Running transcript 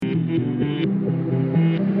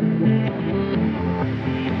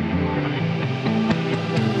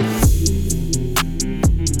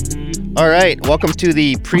All right, welcome to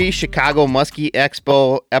the pre-Chicago Muskie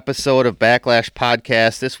Expo episode of Backlash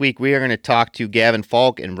Podcast. This week we are going to talk to Gavin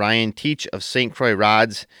Falk and Ryan Teach of St. Croix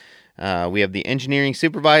Rods. We have the engineering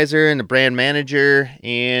supervisor and the brand manager,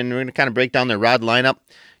 and we're going to kind of break down their rod lineup.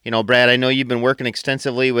 You know, Brad, I know you've been working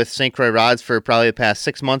extensively with St. Croix Rods for probably the past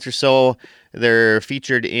 6 months or so. They're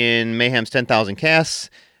featured in Mayhem's 10,000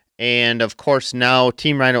 Casts. And, of course, now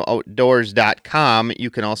TeamRhinoOutdoors.com,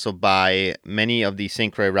 you can also buy many of the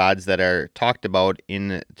St. Croix rods that are talked about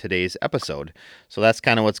in today's episode. So that's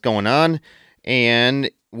kind of what's going on.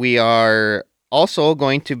 And we are also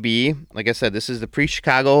going to be, like I said, this is the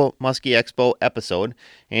pre-Chicago Muskie Expo episode.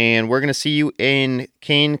 And we're going to see you in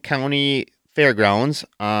Kane County Fairgrounds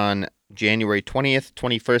on January 20th,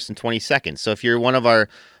 21st, and 22nd. So if you're one of our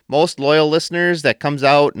most loyal listeners that comes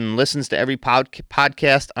out and listens to every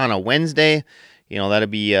podcast on a Wednesday, you know, that'll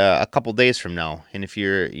be a couple days from now. And if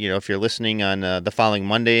you're listening on the following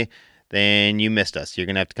Monday, then you missed us. You're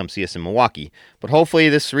going to have to come see us in Milwaukee. But hopefully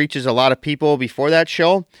this reaches a lot of people before that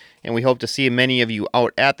show, and we hope to see many of you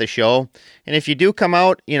out at the show. And if you do come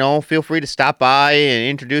out, you know, feel free to stop by and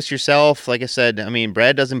introduce yourself. Like I said, I mean,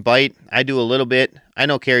 Brad doesn't bite. I do a little bit. I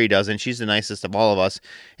know Carrie doesn't. She's the nicest of all of us.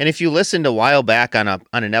 And if you listened a while back on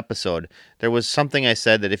an episode, there was something I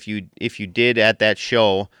said that if you did at that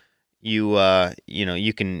show, you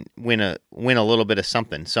can win a little bit of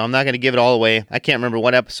something. So I'm not going to give it all away. I can't remember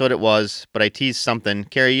what episode it was, but I teased something.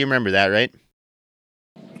 Carrie, you remember that, right?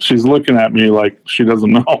 She's looking at me like she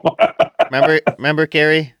doesn't know. Remember,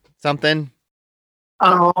 Carrie? Something?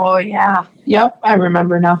 Oh, yeah. Yep, I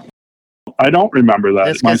remember now. I don't remember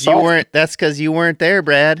that myself. That's because you weren't there,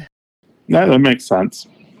 Brad. Yeah, that makes sense.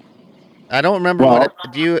 I don't remember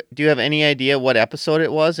do you have any idea what episode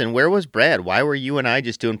it was, and where was Brad? Why were you and I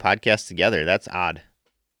just doing podcasts together? That's odd.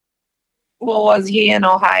 Well, was he in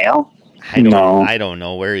Ohio? I don't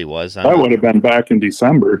know where he was. That would have been back in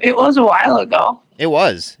December. It was a while ago. It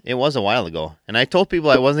was a while ago. And I told people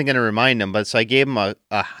I wasn't going to remind them, but so I gave them a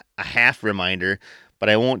half reminder, but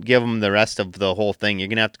I won't give them the rest of the whole thing. You're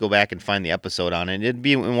going to have to go back and find the episode on it. It'd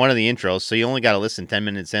be in one of the intros, so you only got to listen 10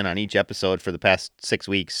 minutes in on each episode for the past 6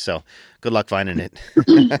 weeks. So good luck finding it.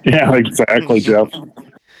 Yeah, exactly, Jeff.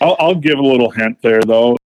 I'll give a little hint there,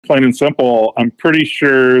 though. Plain and simple, I'm pretty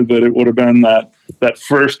sure that it would have been that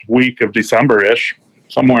first week of December-ish,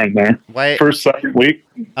 somewhere in there. First, second week.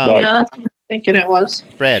 Yeah, I'm thinking it was.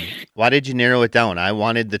 Brad, why did you narrow it down? I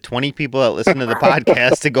wanted the 20 people that listen to the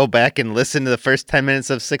podcast to go back and listen to the first 10 minutes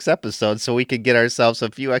of 6 episodes so we could get ourselves a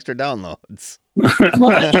few extra downloads.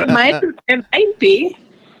 Well, it might be.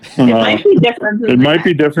 It might be different. It might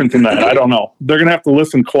be different than that. I don't know. They're going to have to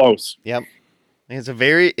listen close. Yep. It's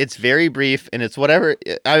very brief, and it's whatever.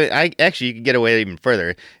 I actually, you can get away even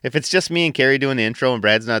further. If it's just me and Carrie doing the intro and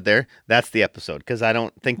Brad's not there, that's the episode. Because I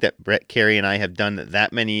don't think that Carrie and I have done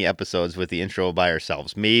that many episodes with the intro by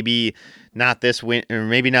ourselves. Maybe not this winter, or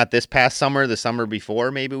maybe not this past summer. The summer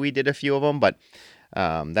before, maybe we did a few of them, but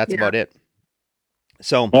that's about it.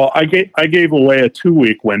 So, well, I gave away a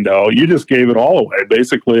 2-week window. You just gave it all away,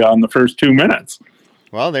 basically, on the first 2 minutes.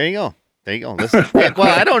 Well, there you go. There you go. Well,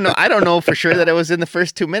 I don't know. I don't know for sure that it was in the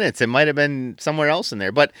first 2 minutes. It might have been somewhere else in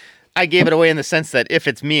there. But I gave it away in the sense that if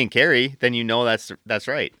it's me and Carrie, then you know that's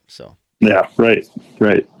right. So yeah, right.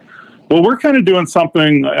 Well, we're kind of doing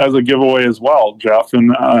something as a giveaway as well, Jeff.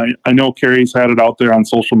 And I know Carrie's had it out there on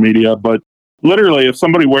social media, but literally, if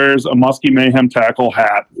somebody wears a Muskie Mayhem tackle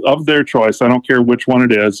hat of their choice, I don't care which one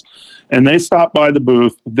it is, and they stop by the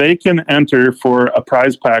booth, they can enter for a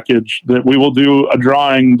prize package that we will do a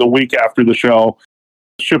drawing the week after the show,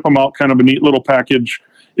 ship them out, kind of a neat little package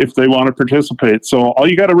if they want to participate. So all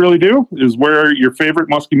you got to really do is wear your favorite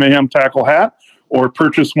Muskie Mayhem tackle hat or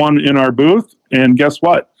purchase one in our booth, and guess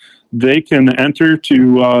what? They can enter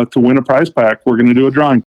to win a prize pack. We're going to do a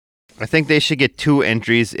drawing. I think they should get 2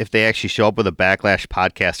 entries if they actually show up with a Backlash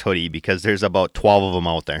Podcast hoodie, because there's about 12 of them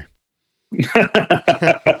out there.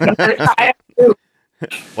 I have 2.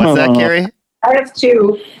 What's that, Carrie? I have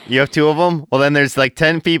 2. You have 2 of them? Well, then there's like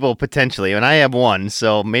 10 people potentially, and I have 1,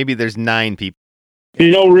 so maybe there's 9 people. You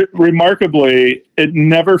know, remarkably, it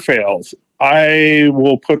never fails. I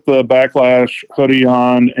will put the Backlash hoodie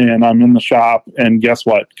on, and I'm in the shop, and guess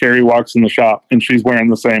what? Carrie walks in the shop, and she's wearing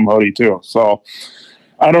the same hoodie too. So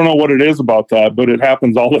I don't know what it is about that, but it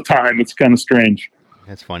happens all the time. It's kind of strange.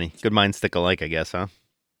 That's funny. Good minds stick alike, I guess, huh?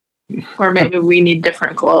 Or maybe we need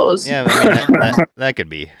different clothes. Yeah, that could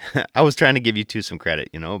be. I was trying to give you 2 some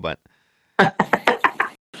credit, but...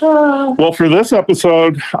 Well, for this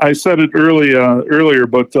episode, I said it earlier,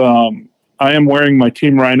 but I am wearing my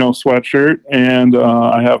Team Rhino sweatshirt, and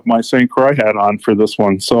I have my St. Croix hat on for this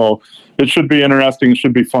one. So it should be interesting. It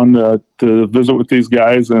should be fun to visit with these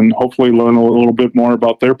guys and hopefully learn a little bit more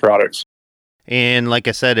about their products. And like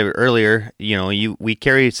I said earlier, we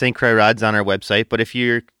carry St. Croix rods on our website, but if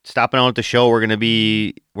you're stopping out at the show, we're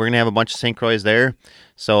gonna have a bunch of St. Croix there.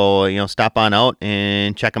 So stop on out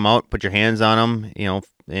and check them out, put your hands on them,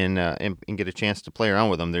 and get a chance to play around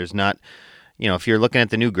with them. There's not, if you're looking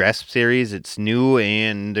at the new Grasp series, it's new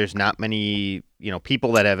and there's not many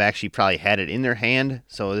people that have actually probably had it in their hand.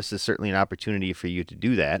 So this is certainly an opportunity for you to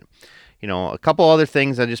do that. A couple other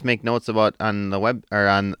things I just make notes about on the web or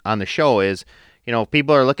on the show is,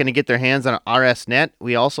 people are looking to get their hands on an RS net.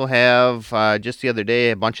 We also have, just the other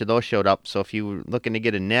day, a bunch of those showed up. So if you're looking to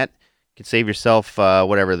get a net, you can save yourself,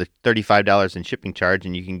 the $35 in shipping charge,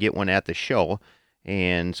 and you can get one at the show.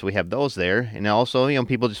 And so we have those there. And also,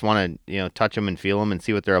 people just want to, touch them and feel them and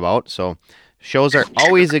see what they're about. So shows are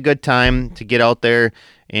always a good time to get out there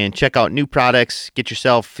and check out new products, get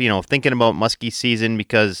yourself, thinking about muskie season,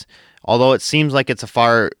 because although it seems like it's it's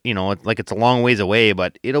a long ways away,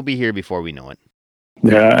 but it'll be here before we know it.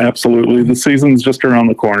 Yeah, absolutely. The season's just around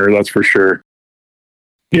the corner, that's for sure.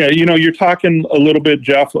 Yeah, you're talking a little bit,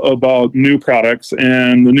 Jeff, about new products,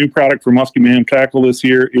 and the new product for Muskie Mayhem Tackle this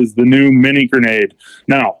year is the new mini grenade.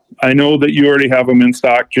 Now, I know that you already have them in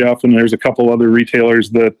stock, Jeff, and there's a couple other retailers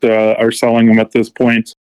that are selling them at this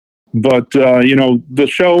point. But, the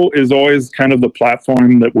show is always kind of the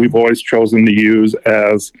platform that we've always chosen to use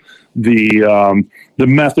as the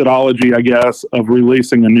methodology, I guess, of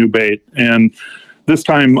releasing a new bait. And this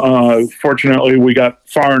time, fortunately, we got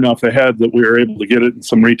far enough ahead that we were able to get it in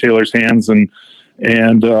some retailers' hands. And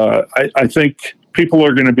I think people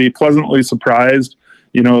are going to be pleasantly surprised.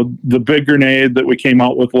 The big grenade that we came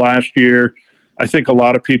out with last year, I think a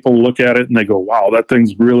lot of people look at it and they go, wow, that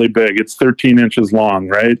thing's really big. It's 13 inches long,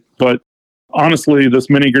 right? But honestly, this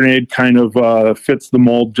mini grenade kind of fits the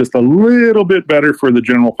mold just a little bit better for the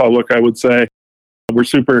general public, I would say. We're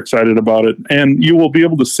super excited about it. And you will be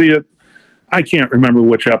able to see it. I can't remember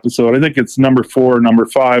which episode. I think it's number 4 or number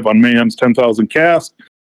 5 on Mayhem's 10,000 Cast.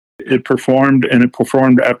 It performed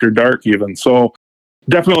after dark even. So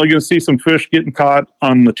definitely going to see some fish getting caught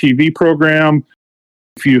on the TV program.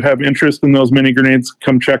 If you have interest in those mini grenades,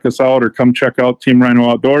 come check us out or come check out Team Rhino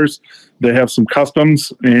Outdoors. They have some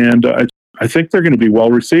customs, and I think they're going to be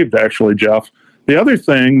well received, actually, Jeff. The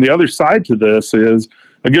other side to this is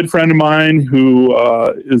a good friend of mine who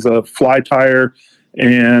is a fly tire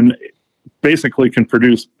and basically can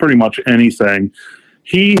produce pretty much anything.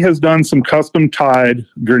 He has done some custom tied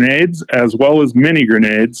grenades as well as mini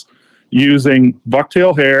grenades using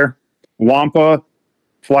bucktail hair, wampa,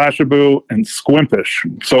 flashabou, and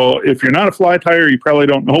squimpish. So if you're not a fly tire, you probably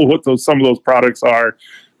don't know what some of those products are,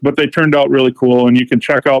 but they turned out really cool. And you can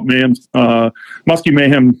check out Muskie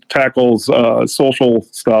Mayhem Tackle's social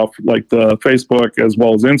stuff, like the Facebook as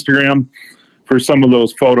well as Instagram, for some of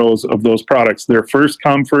those photos of those products. They're first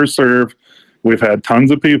come, first serve. We've had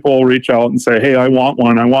tons of people reach out and say, hey, I want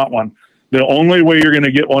one. The only way you're going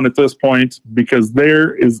to get one at this point, because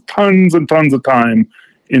there is tons and tons of time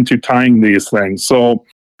into tying these things. So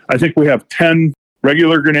I think we have 10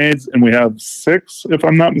 regular grenades and we have 6, if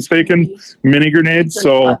I'm not mistaken, mini grenades. There's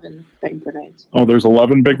So 11 big grenades. Oh, there's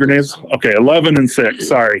 11 big grenades? Okay, 11 and 6,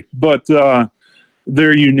 sorry. But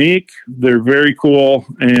they're unique, they're very cool,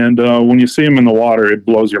 and when you see them in the water, it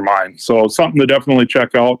blows your mind. So something to definitely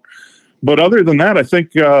check out. But other than that, I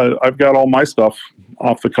think I've got all my stuff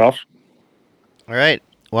off the cuff. All right.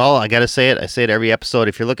 Well, I got to say it. I say it every episode.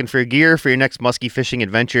 If you're looking for gear for your next muskie fishing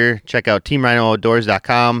adventure, check out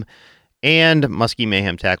TeamRhinoOutdoors.com and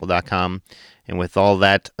MuskieMayhemTackle.com. And with all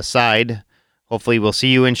that aside, hopefully we'll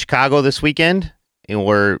see you in Chicago this weekend,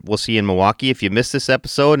 or we'll see you in Milwaukee if you missed this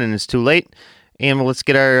episode and it's too late. And let's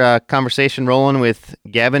get our conversation rolling with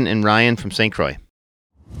Gavin and Ryan from St. Croix.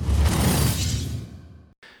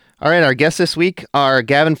 All right, our guests this week are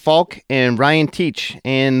Gavin Falk and Ryan Teach,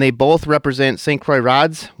 and they both represent St. Croix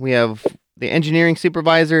Rods. We have the engineering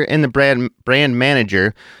supervisor and the brand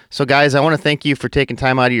manager. So, guys, I want to thank you for taking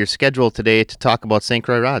time out of your schedule today to talk about St.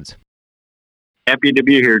 Croix Rods. Happy to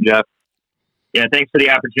be here, Jeff. Yeah, thanks for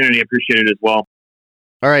the opportunity. I appreciate it as well.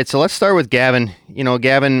 All right, so let's start with Gavin.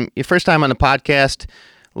 Gavin, your first time on the podcast.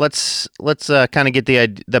 Let's kind of get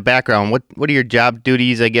the background. What are your job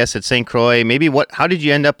duties, I guess, at St. Croix? Maybe how did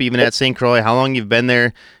you end up even at St. Croix? How long you've been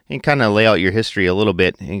there, and kind of lay out your history a little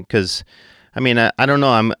bit. Because, I mean, I don't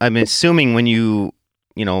know. I'm assuming when you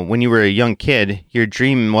were a young kid, your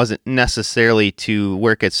dream wasn't necessarily to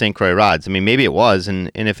work at St. Croix Rods. I mean, maybe it was, and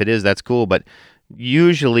if it is, that's cool. But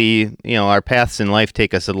usually, our paths in life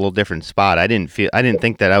take us a little different spot. I didn't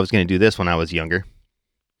think that I was going to do this when I was younger.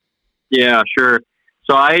 Yeah, sure.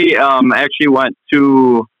 So I actually went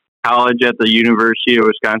to college at the University of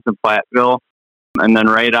Wisconsin-Platteville. And then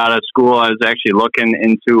right out of school, I was actually looking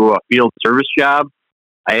into a field service job.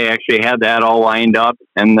 I actually had that all lined up.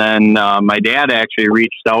 And then my dad actually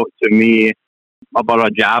reached out to me about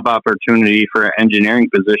a job opportunity for an engineering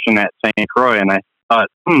position at St. Croix. And I thought,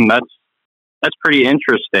 that's pretty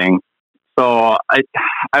interesting. So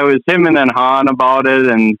I was him and then hawing about it,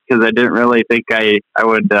 and because I didn't really think I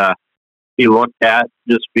would be looked at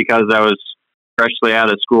just because I was freshly out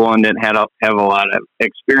of school and didn't have a lot of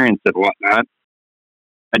experience and whatnot.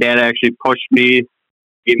 My dad actually pushed me,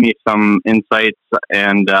 gave me some insights,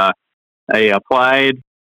 and I applied,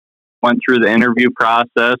 went through the interview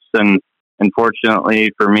process, and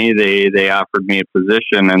unfortunately for me, they offered me a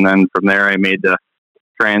position, and then from there I made the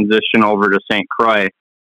transition over to St. Croix.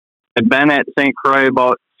 I've been at St. Croix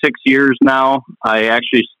about 6 years now. I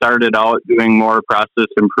actually started out doing more process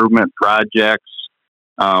improvement projects,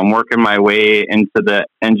 working my way into the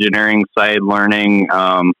engineering side, learning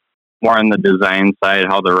more on the design side,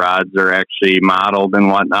 how the rods are actually modeled and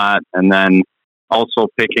whatnot, and then also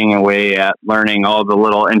picking away at learning all the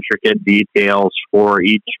little intricate details for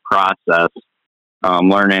each process,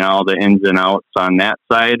 learning all the ins and outs on that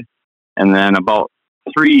side. And then about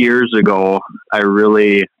 3 years ago, I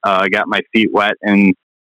really got my feet wet in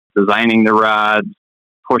designing the rods,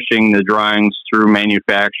 pushing the drawings through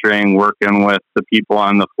manufacturing, working with the people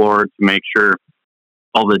on the floor to make sure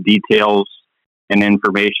all the details and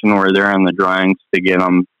information were there on the drawings to get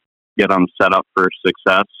them set up for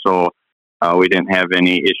success. So we didn't have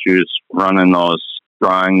any issues running those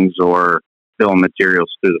drawings or fill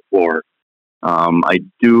materials to the floor. I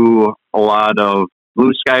do a lot of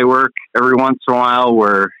blue sky work every once in a while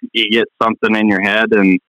where you get something in your head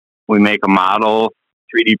and we make a model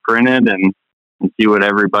 3D printed and see what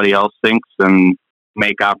everybody else thinks and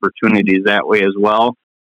make opportunities that way as well.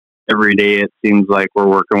 Every day it seems like we're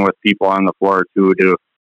working with people on the floor to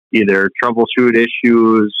either troubleshoot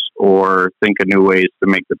issues or think of new ways to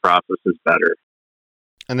make the processes better.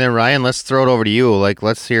 And then Ryan, let's throw it over to you.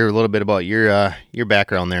 Let's hear a little bit about your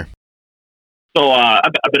background there. So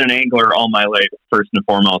I've been an angler all my life, first and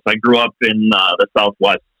foremost. I grew up in the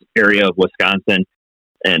southwest area of Wisconsin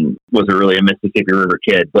and wasn't really a Mississippi River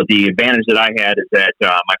kid. But the advantage that I had is that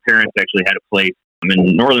my parents actually had a place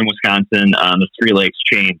in northern Wisconsin on the Three Lakes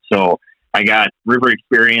chain. So I got river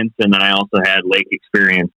experience, and then I also had lake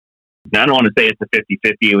experience. Now, I don't want to say it's a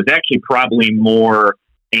 50-50. It was actually probably more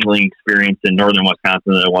angling experience in northern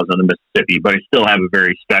Wisconsin than it was on the Mississippi, but I still have a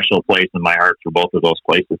very special place in my heart for both of those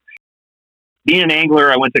places. Being an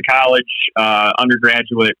angler, I went to college,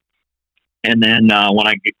 undergraduate, and then when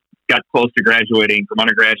I got close to graduating from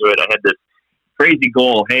undergraduate, I had this crazy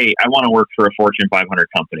goal. Hey, I want to work for a Fortune 500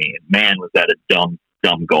 company. And man, was that a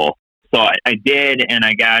dumb goal. So I did, and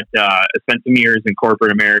I spent some years in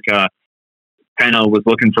corporate America, kind of was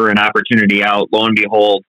looking for an opportunity out. Lo and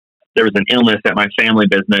behold, there was an illness at my family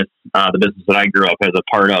business, the business that I grew up as a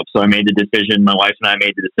part of. So I made the decision, my wife and I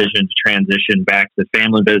made the decision to transition back to the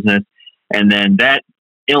family business. And then that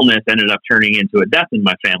illness ended up turning into a death in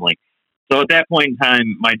my family. So at that point in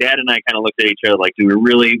time, my dad and I kind of looked at each other like, do we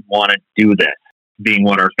really want to do this, being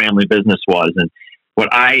what our family business was? And what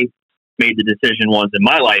I made the decision was in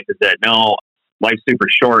my life is that, no, life's super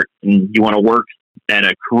short and you want to work at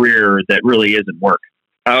a career that really isn't work.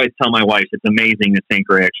 I always tell my wife, it's amazing that St.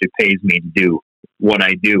 Croix actually pays me to do what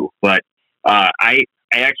I do. But I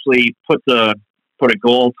actually put a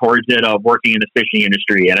goal towards it of working in the fishing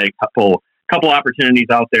industry. I had a couple opportunities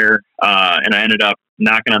out there, and I ended up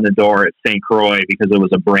knocking on the door at St. Croix because it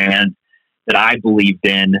was a brand that I believed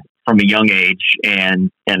in from a young age,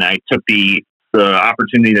 and I took the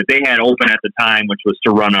opportunity that they had open at the time, which was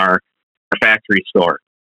to run our factory store.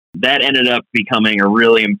 That ended up becoming a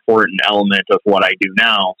really important element of what I do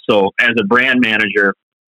now. So as a brand manager,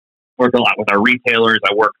 I work a lot with our retailers.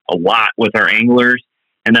 I work a lot with our anglers.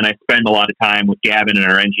 And then I spend a lot of time with Gavin and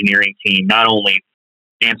our engineering team, not only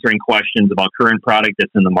answering questions about current product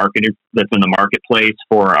that's in the marketplace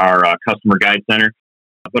for our customer guide center,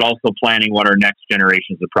 but also planning what our next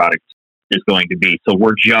generations of products is going to be. So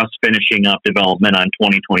we're just finishing up development on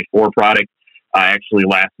 2024 product. Actually,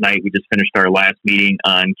 last night we just finished our last meeting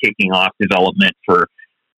on kicking off development for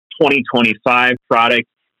 2025 product.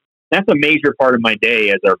 That's a major part of my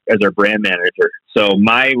day as our brand manager. So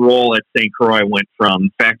my role at St. Croix went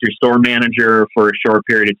from factory store manager for a short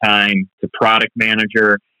period of time to product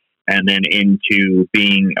manager, and then into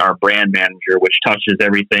being our brand manager, which touches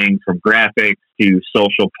everything from graphics to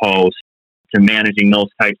social posts to managing those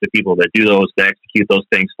types of people that do those, to execute those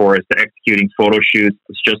things for us, to executing photo shoots.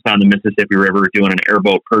 It's just on the Mississippi River doing an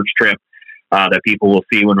airboat perch trip that people will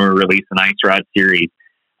see when we release an Ice Rod series.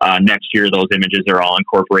 Next year, those images are all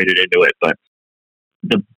incorporated into it. But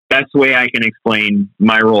the best way I can explain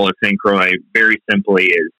my role at St. Croix very simply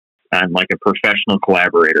is I'm like a professional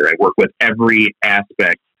collaborator. I work with every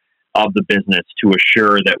aspect of the business to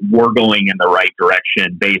assure that we're going in the right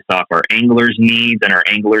direction based off our anglers' needs and our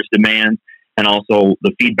anglers' demands, and also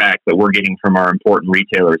the feedback that we're getting from our important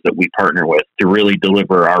retailers that we partner with to really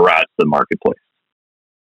deliver our rods to the marketplace.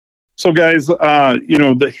 So guys,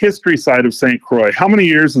 the history side of St. Croix, how many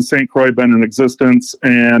years has St. Croix been in existence?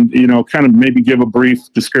 And, kind of maybe give a brief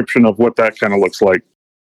description of what that kind of looks like.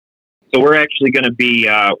 So we're actually going to be,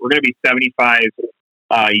 75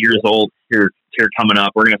 years old here coming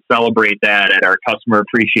up. We're going to celebrate that at our customer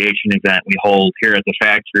appreciation event we hold here at the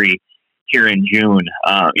factory here in June.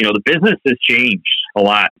 The business has changed a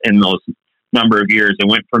lot in those number of years. It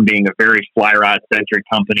went from being a very fly rod centric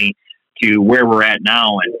company to where we're at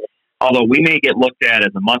now. And although we may get looked at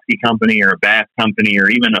as a muskie company or a bass company or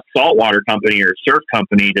even a saltwater company or surf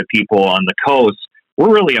company to people on the coast,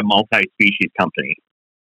 we're really a multi-species company.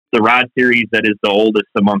 The rod series that is the oldest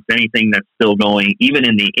amongst anything that's still going, even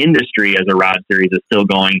in the industry as a rod series is still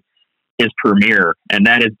going, is Premier. And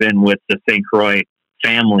that has been with the St. Croix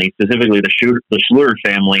family, specifically the Schluer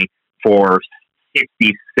family, for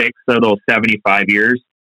 66 of those 75 years.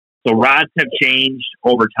 So rods have changed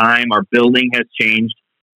over time. Our building has changed.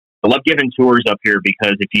 I love giving tours up here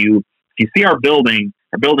because if you see our building's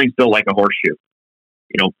built like a horseshoe.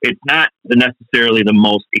 It's not necessarily the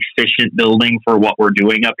most efficient building for what we're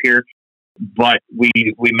doing up here, but we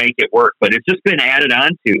make it work. But it's just been added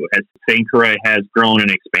on to as St. Croix has grown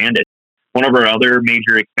and expanded. One of our other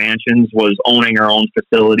major expansions was owning our own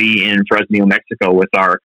facility in Fresno, Mexico with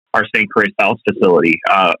our St. Croix South facility.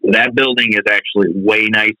 That building is actually way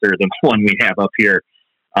nicer than the one we have up here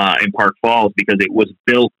in Park Falls because it was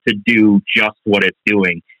built to do just what it's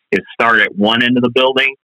doing. It started at one end of the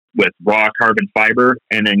building with raw carbon fiber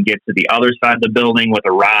and then get to the other side of the building with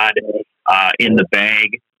a rod in the bag,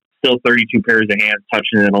 still 32 pairs of hands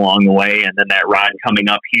touching it along the way. And then that rod coming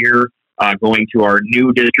up here, going to our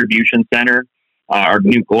new distribution center, our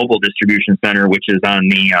new global distribution center, which is on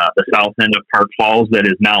the south end of Park Falls that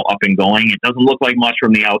is now up and going. It doesn't look like much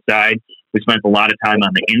from the outside. We spent a lot of time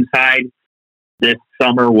on the inside. This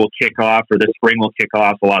summer will kick off, or this spring will kick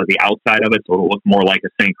off a lot of the outside of it, so it'll look more like a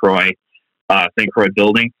St. Croix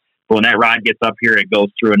building. But when that rod gets up here, it goes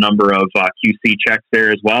through a number of QC checks there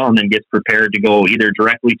as well, and then gets prepared to go either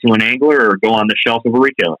directly to an angler or go on the shelf of a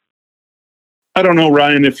retailer. I don't know,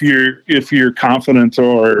 Ryan, if you're confident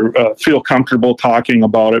or feel comfortable talking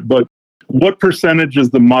about it, but what percentage is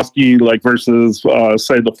the muskie like versus,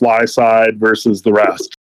 say, the fly side versus the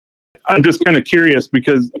rest? I'm just kind of curious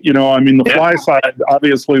because, the fly side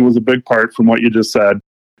obviously was a big part from what you just said.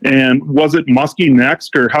 And was it muskie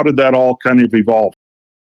next, or how did that all kind of evolve?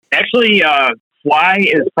 Actually, fly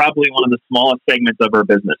is probably one of the smallest segments of our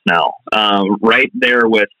business now. Right there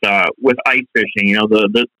with ice fishing, you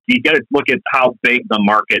got to look at how big the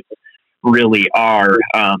markets really are.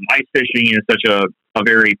 Ice fishing is such a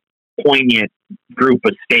very poignant group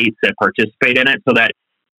of states that participate in it. So that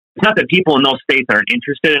it's not that people in those states aren't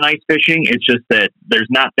interested in ice fishing. It's just that there's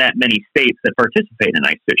not that many states that participate in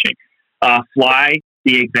ice fishing. Fly,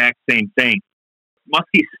 the exact same thing.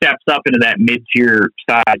 Muskie steps up into that mid-tier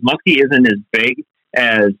size. Muskie isn't as big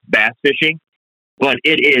as bass fishing, but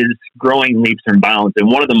it is growing leaps and bounds. And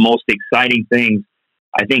one of the most exciting things,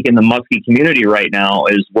 I think, in the muskie community right now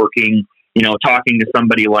is working, talking to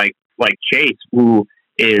somebody like Chase, who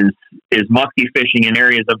is muskie fishing in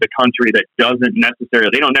areas of the country that don't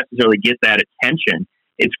necessarily get that attention.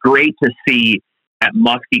 It's great to see that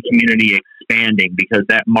muskie community expanding because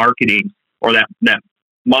that marketing or that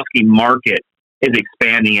muskie market is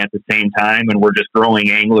expanding at the same time, and we're just growing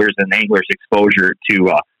anglers and anglers' exposure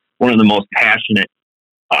to one of the most passionate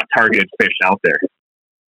targeted fish out there.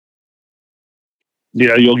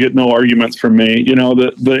 Yeah, you'll get no arguments from me.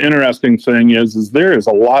 The interesting thing is there is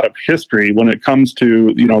a lot of history when it comes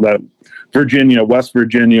to, that Virginia, West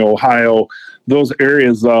Virginia, Ohio, those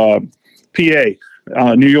areas, PA,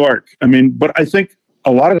 New York. But I think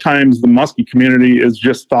a lot of times the muskie community is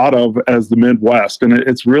just thought of as the Midwest, and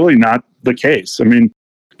it's really not the case.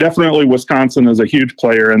 Definitely Wisconsin is a huge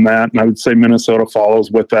player in that, and I would say Minnesota follows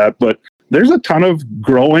with that. But there's a ton of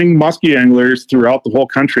growing muskie anglers throughout the whole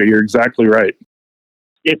country. You're exactly right.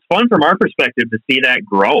 It's fun from our perspective to see that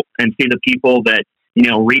grow and see the people that,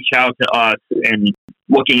 reach out to us and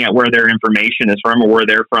looking at where their information is from or where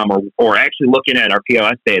they're from, or actually looking at our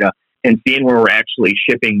POS data and seeing where we're actually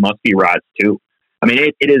shipping muskie rods to. I mean,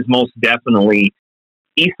 it is most definitely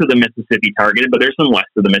east of the Mississippi targeted, but there's some west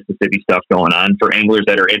of the Mississippi stuff going on for anglers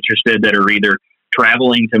that are interested, that are either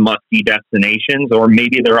traveling to muskie destinations or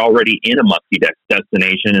maybe they're already in a muskie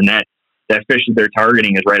destination, and that fish that they're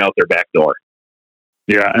targeting is right out their back door.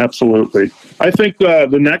 Yeah, absolutely. I think the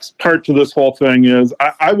next part to this whole thing is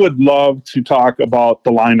I would love to talk about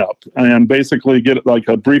the lineup and basically get like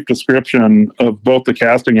a brief description of both the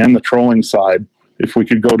casting and the trolling side, if we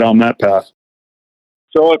could go down that path.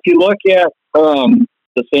 So if you look at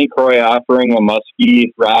the St. Croix offering a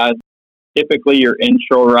muskie rod, typically your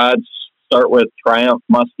intro rods start with Triumph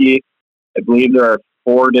Muskie. I believe there are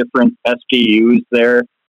 4 different SKUs there,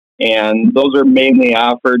 and those are mainly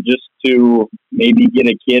offered just to maybe get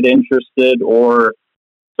a kid interested or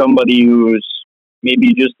somebody who's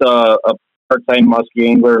maybe just a part-time muskie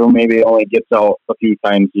angler who maybe only gets out a few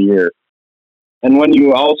times a year. And when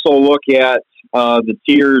you also look at the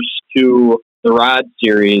tiers to the rod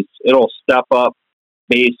series, it'll step up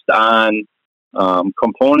based on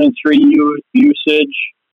componentry usage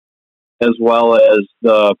as well as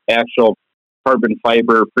the actual carbon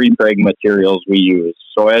fiber pre-preg materials we use.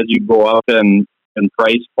 So as you go up in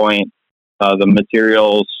price point, the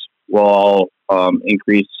materials will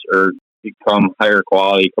increase or become higher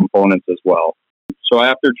quality components as well. So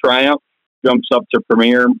after Triumph jumps up to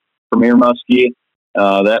Premier Muskie,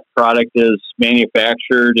 that product is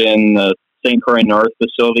manufactured in the St. Croix North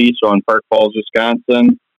facility, so in Park Falls,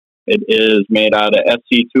 Wisconsin. It is made out of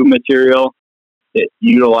SC2 material. It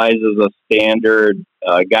utilizes a standard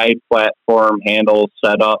guide platform handle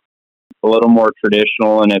setup, a little more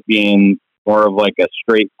traditional in it being more of like a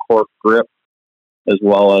straight cork grip, as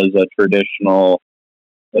well as a traditional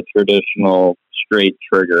straight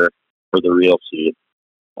trigger for the reel seat.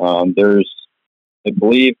 There's, I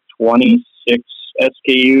believe, 26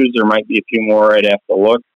 SKUs. There might be a few more. I'd have to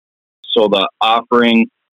look. So the offering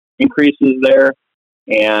increases there.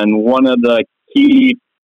 And one of the key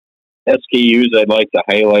SKUs I'd like to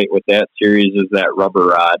highlight with that series is that rubber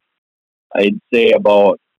rod. I'd say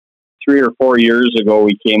about 3 or 4 years ago,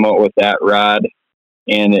 we came out with that rod,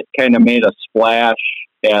 and it kind of made a splash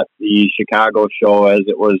at the Chicago show, as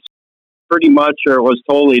it was pretty much, or it was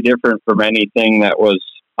totally different from anything that was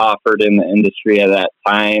offered in the industry at that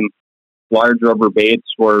time. Large rubber baits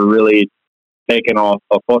were really taking a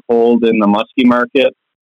foothold in the muskie market,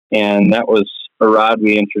 and that was a rod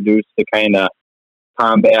we introduced to kind of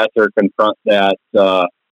combat or confront that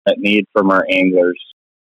need from our anglers.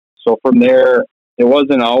 So from there, it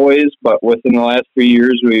wasn't always, but within the last 3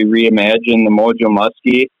 years, we reimagined the Mojo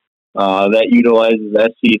Muskie that utilizes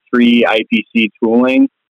SC3 IPC tooling.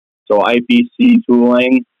 So IPC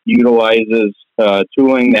tooling utilizes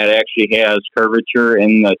tooling that actually has curvature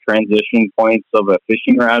in the transition points of a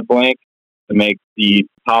fishing rod blank to make the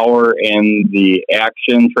power and the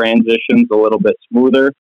action transitions a little bit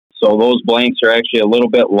smoother. So those blanks are actually a little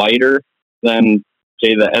bit lighter than,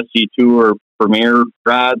 say, the SC2 or Premier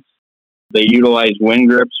rods. They utilize wind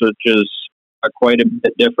grips, which is quite a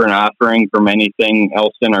bit different offering from anything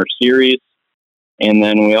else in our series. And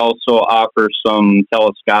then we also offer some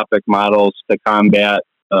telescopic models to combat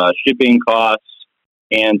shipping costs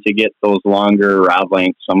and to get those longer rod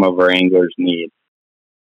lengths some of our anglers need.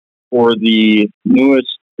 For the newest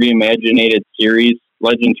reimaginated series,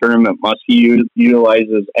 Legend Tournament Muskie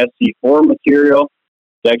utilizes SC4 material.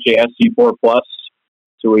 It's actually SC4 Plus.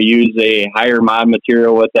 So we use a higher mod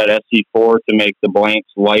material with that SC4 to make the blanks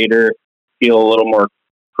lighter, feel a little more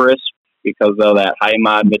crisp because of that high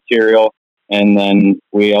mod material. And then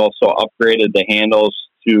we also upgraded the handles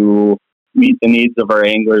to meet the needs of our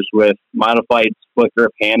anglers with modified split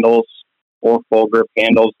grip handles or full grip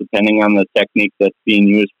handles, depending on the technique that's being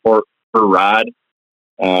used per rod.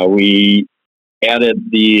 We added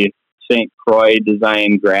the St. Croix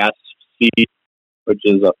design grass seat, which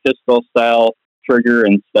is a pistol style trigger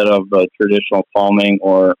instead of a traditional palming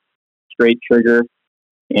or straight trigger.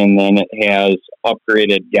 And then it has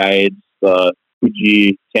upgraded guides, the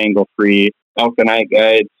Fuji Tangle Free Alkanite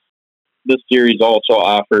guides. This series also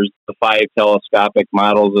offers the 5 telescopic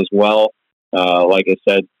models as well, like I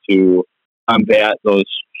said, to combat those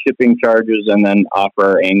shipping charges and then offer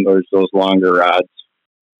our anglers those longer rods.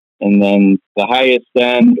 And then the highest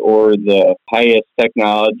end or the highest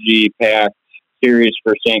technology packed series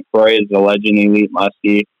for St. Croix is the Legend Elite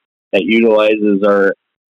Muskie that utilizes our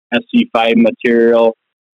SC5 material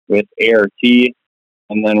with ART.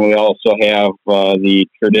 And then we also have the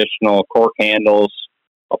traditional cork handles,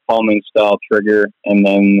 a palming style trigger. And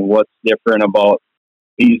then what's different about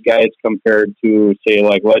these guys compared to, say,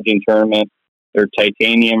 like Legend Tournament, they're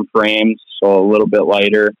titanium frames, so a little bit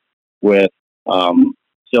lighter. with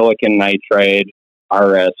silicon nitride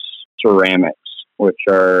RS ceramics, which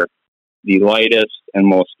are the lightest and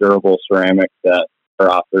most durable ceramics that are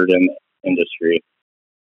offered in the industry.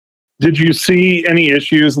 Did you see any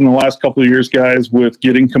issues in the last couple of years, guys, with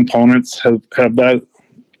getting components? Have that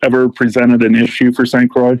ever presented an issue for St.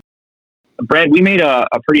 Croix? Brad, we made a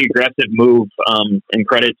pretty aggressive move, and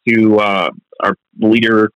credit to our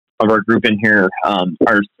leader of our group in here,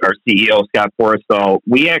 our CEO, Scott Forrestal.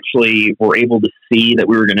 We actually were able to see that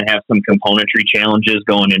we were going to have some componentry challenges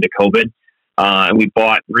going into COVID, and we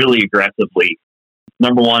bought really aggressively.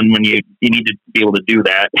 Number one, when you need to be able to do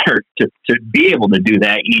that, or to be able to do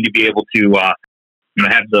that, you need to be able to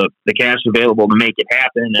have the cash available to make it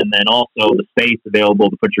happen, and then also the space available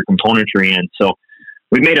to put your componentry in. So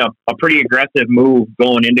we made a pretty aggressive move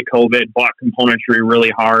going into COVID, bought componentry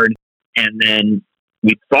really hard, and then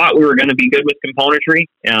we thought we were going to be good with componentry,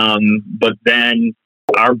 but then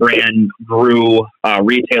our brand grew,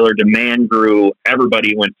 retailer demand grew,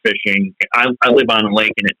 everybody went fishing. I live on a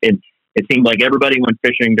lake, and it seemed like everybody went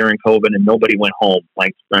fishing during COVID and nobody went home,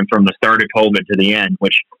 like from the start of COVID to the end,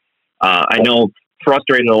 which I know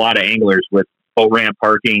frustrated a lot of anglers with boat ramp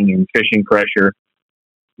parking and fishing pressure.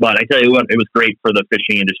 But I tell you what, it was great for the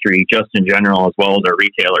fishing industry just in general, as well as our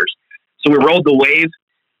retailers. So we rode the wave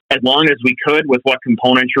as long as we could with what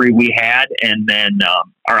componentry we had, and then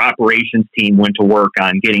our operations team went to work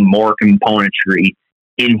on getting more componentry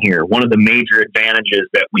in here. One of the major advantages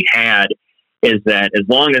that we had is that as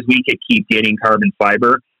long as we could keep getting carbon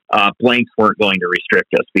fiber, blanks weren't going to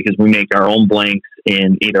restrict us, because we make our own blanks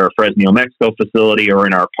in either our Fresno, Mexico facility or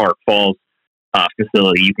in our Park Falls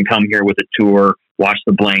facility. You can come here with a tour, watch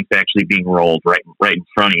the blanks actually being rolled right in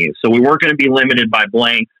front of you. So we weren't going to be limited by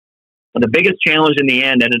blanks. The biggest challenge in the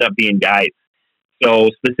end ended up being guides. So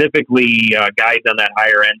specifically, guides on that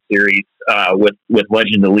higher end series with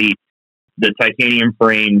Legend Elite, the titanium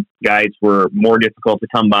frame guides were more difficult to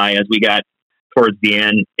come by as we got towards the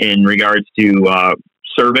end in regards to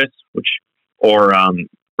service, or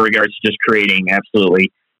regards to just creating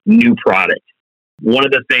absolutely new product. One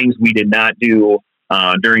of the things we did not do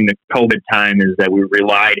during the COVID time is that we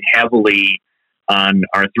relied heavily on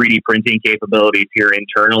our 3D printing capabilities here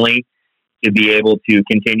internally to be able to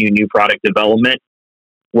continue new product development,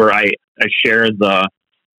 where I share the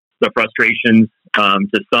frustrations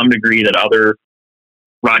to some degree that other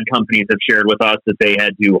rod companies have shared with us, that they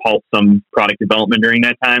had to halt some product development during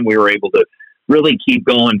that time. We were able to really keep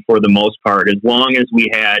going for the most part, as long as we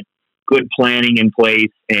had good planning in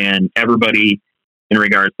place and everybody in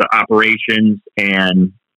regards to operations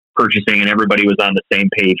and purchasing and everybody was on the same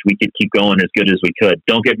page. We could keep going as good as we could.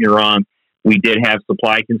 Don't get me wrong, we did have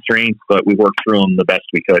supply constraints, but we worked through them the best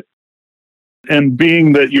we could. And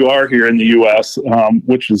being that you are here in the U.S.,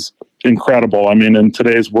 which is incredible. I mean, in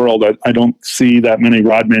today's world, I don't see that many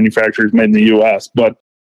rod manufacturers made in the U.S., but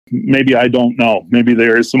maybe I don't know. Maybe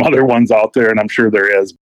there is some other ones out there, and I'm sure there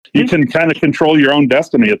is. You can kind of control your own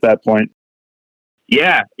destiny at that point.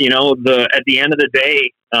 Yeah, at the end of the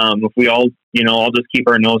day, if we all just keep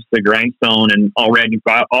our nose to the grindstone, and all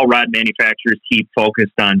rod manufacturers keep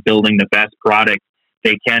focused on building the best product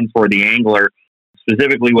they can for the angler,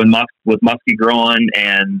 specifically with musky growing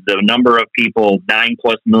and the number of people, 9+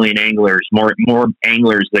 million anglers, more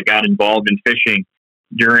anglers that got involved in fishing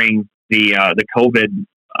during the COVID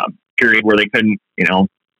period where they couldn't,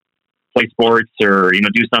 play sports or,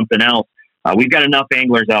 do something else. We've got enough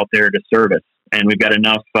anglers out there to service, and we've got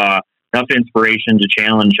enough inspiration to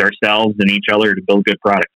challenge ourselves and each other to build good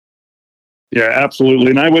products. Yeah, absolutely.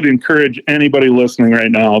 And I would encourage anybody listening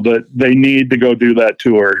right now that they need to go do that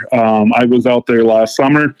tour. I was out there last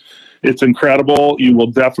summer. It's incredible. You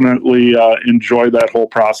will definitely enjoy that whole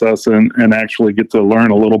process and actually get to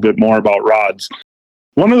learn a little bit more about rods.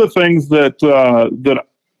 One of the things that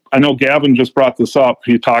I know Gavin just brought this up.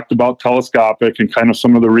 He talked about telescopic and kind of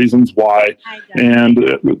some of the reasons why.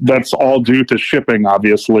 And that's all due to shipping,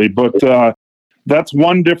 obviously. But that's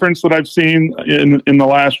one difference that I've seen in the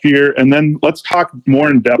last year. And then let's talk more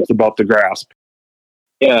in depth about the grasp.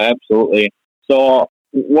 Yeah, absolutely. So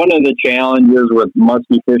one of the challenges with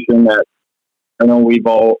musky fishing that I know we've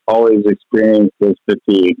always experienced is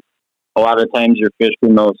fatigue. A lot of times you're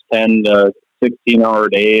fishing those 10 to 16-hour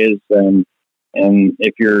days, and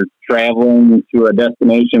if you're traveling to a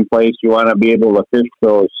destination place, you want to be able to fish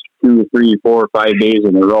those 2, 3, 4, 5 days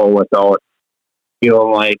in a row without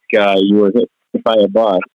feeling like you were hit by a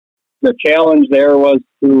bus. The challenge there was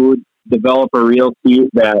to develop a reel teeth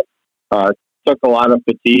that took a lot of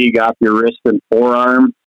fatigue off your wrist and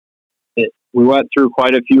forearm. We went through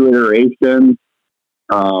quite a few iterations,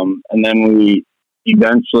 and then we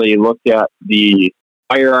eventually looked at the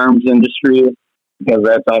firearms industry, because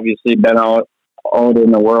that's obviously been out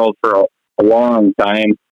in the world for a long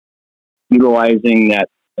time, utilizing that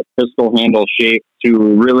pistol handle shape to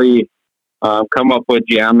really come up with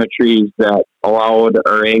geometries that allowed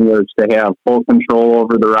our anglers to have full control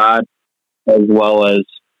over the rod, as well as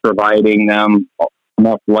providing them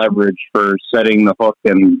enough leverage for setting the hook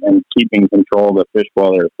and keeping control of the fish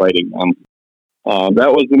while they're fighting them.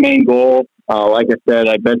 That was the main goal. Like I said,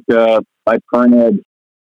 I bet I printed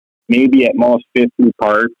maybe at most 50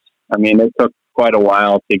 parts. I mean, it took quite a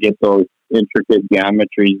while to get those intricate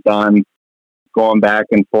geometries done, going back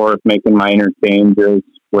and forth, making minor changes,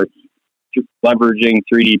 which just leveraging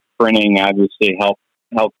 3D printing obviously helped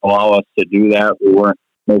allow us to do that. We weren't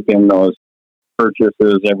making those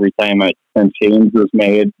purchases every time a change was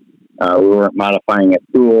made. We weren't modifying a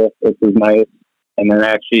tool, which was nice. And then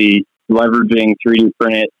actually leveraging 3D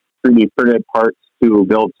printed parts to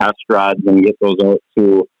build test rods and get those out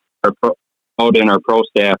in our pro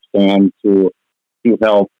staff stand to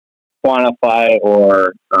help quantify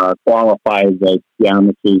or qualify the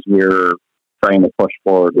geometries we're trying to push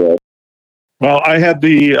forward with. Well, I had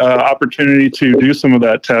the opportunity to do some of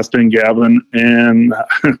that testing, Gavin, and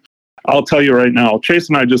I'll tell you right now, Chase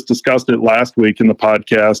and I just discussed it last week in the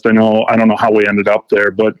podcast. I don't know how we ended up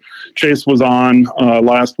there, but Chase was on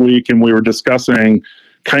last week, and we were discussing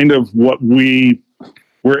kind of what we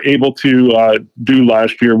were able to do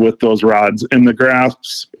last year with those rods. And the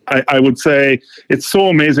graphs, I would say it's so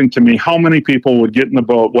amazing to me how many people would get in the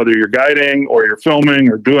boat, whether you're guiding or you're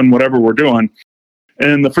filming or doing whatever we're doing.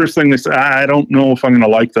 And the first thing they say, I don't know if I'm going to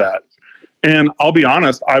like that. And I'll be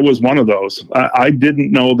honest, I was one of those. I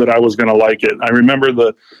didn't know that I was going to like it. I remember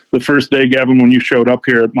the first day, Gavin, when you showed up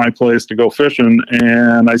here at my place to go fishing,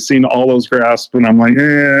 and I seen all those graphs, and I'm like,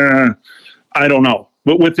 I don't know.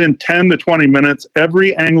 But within 10 to 20 minutes,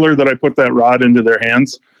 every angler that I put that rod into their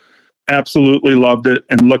hands absolutely loved it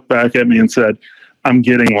and looked back at me and said, I'm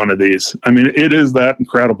getting one of these. I mean, it is that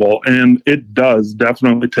incredible. And it does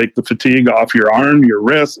definitely take the fatigue off your arm, your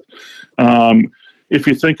wrist. If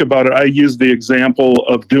you think about it, I use the example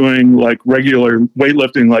of doing like regular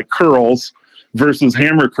weightlifting, like curls versus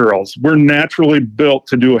hammer curls. We're naturally built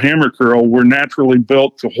to do a hammer curl. We're naturally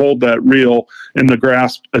built to hold that reel, and the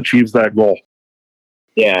grasp achieves that goal.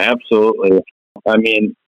 Yeah, absolutely. I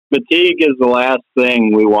mean, fatigue is the last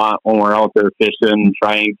thing we want when we're out there fishing,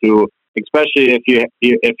 trying to, especially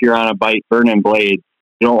if you're on a bite burning blade,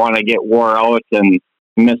 you don't want to get wore out and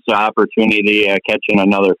miss the opportunity of catching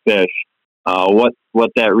another fish.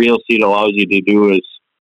 What that reel seat allows you to do is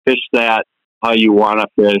fish that how you want to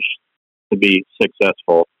fish to be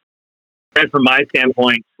successful. And from my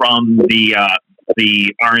standpoint, from the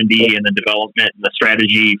R&D and the development and the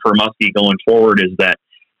strategy for muskie going forward, is that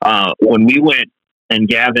when we went and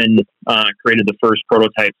Gavin created the first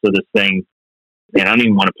prototypes of this thing, and I don't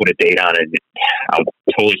even want to put a date on it. I'll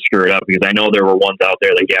totally screw it up, because I know there were ones out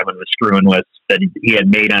there that Gavin was screwing with that he had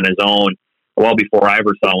made on his own well before I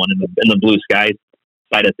ever saw one in the blue skies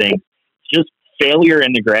side of things. Just failure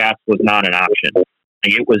in the grass was not an option.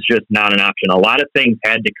 It was just not an option. A lot of things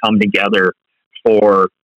had to come together for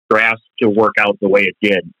grass to work out the way it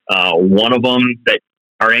did. One of them that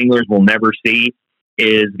our anglers will never see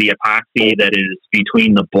is the epoxy that is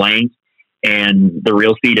between the blank and the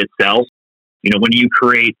reel seat itself. You know, when you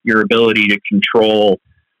create your ability to control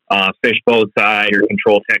fish both side or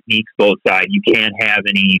control techniques both side, you can't have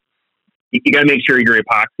any. You got to make sure your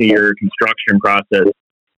epoxy or construction process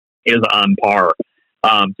is on par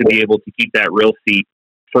to be able to keep that reel seat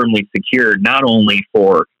firmly secured, not only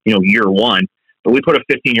for year one, but we put a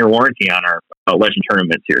 15-year warranty on our Legend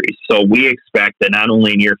Tournament Series. So we expect that not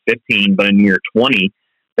only in year 15, but in year 20,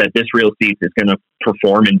 that this reel seat is going to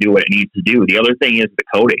perform and do what it needs to do. The other thing is the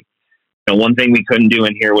coating. One thing we couldn't do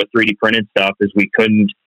in here with 3D printed stuff is we couldn't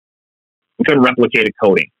replicate a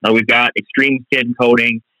coating. Now we've got extreme skin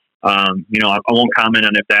coating. I won't comment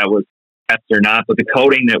on if that was test or not, but the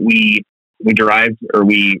coating that we derived or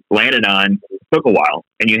we landed on took a while,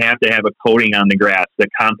 and you have to have a coating on the grass that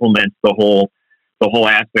complements the whole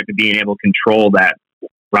aspect of being able to control that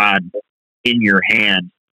rod in your hand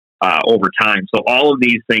over time. So all of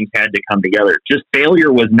these things had to come together. Just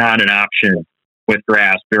failure was not an option with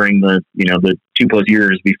grass during the 2+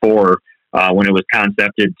 years before when it was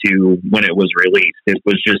concepted to when it was released. It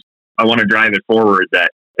was just, I want to drive it forward that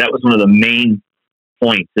was one of the main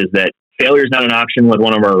points, is that failure is not an option with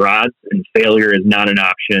one of our rods, and failure is not an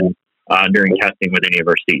option during testing with any of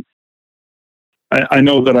our seats. I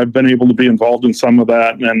know that I've been able to be involved in some of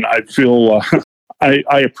that, and I feel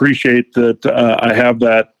I appreciate that I have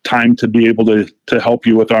that time to be able to help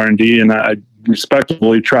you with R&D, and I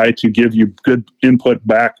respectfully try to give you good input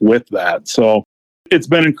back with that. So it's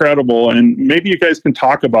been incredible, and maybe you guys can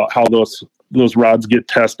talk about how those rods get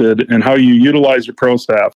tested and how you utilize your pro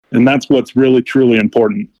staff, and that's what's really truly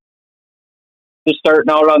important. Just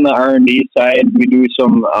starting out on the R&D side, we do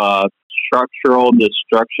some structural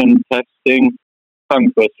destruction testing,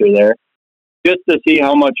 tongue twister there, just to see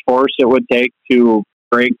how much force it would take to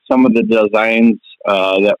break some of the designs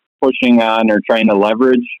that pushing on or trying to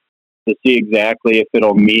leverage, to see exactly if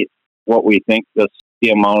it'll meet what we think the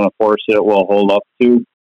amount of force it will hold up to.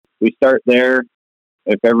 We start there.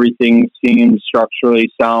 If everything seems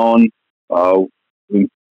structurally sound, we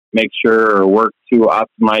make sure or work to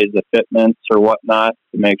optimize the fitments or whatnot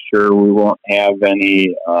to make sure we won't have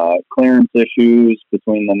any clearance issues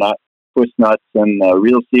between the twist nuts and the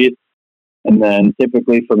reel seat. And then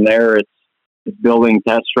typically from there, it's building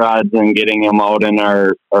test rods and getting them out in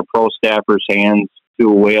our pro staffers' hands to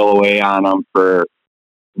whale away on them for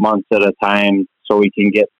months at a time, so we can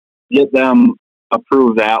get them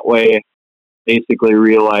approved that way. Basically,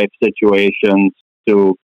 real life situations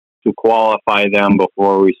to qualify them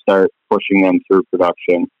before we start pushing them through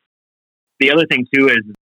production. The other thing too is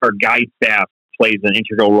our guide staff plays an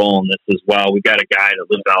integral role in this as well. We've got a guy that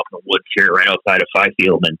lives out in the woods here right outside of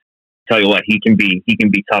Fifield, and tell you what, he can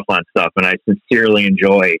be tough on stuff, and I sincerely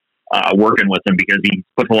enjoy working with him because he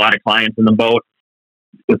puts a lot of clients in the boat.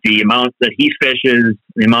 With the amount that he fishes,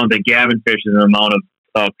 the amount that Gavin fishes, and the amount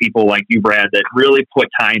of people like you, Brad, that really put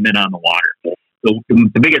time in on the water. So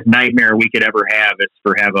the biggest nightmare we could ever have is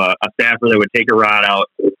for have a staffer that would take a rod out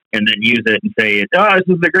and then use it and say, "Oh, this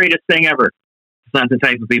is the greatest thing ever." It's not the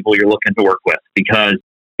type of people you're looking to work with, because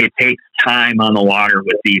it takes time on the water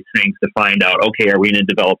with these things to find out, okay, are we going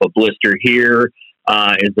to develop a blister here?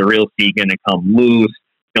 Is the reel seat going to come loose?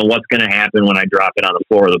 What's going to happen when I drop it on the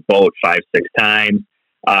floor of the boat 5-6 times?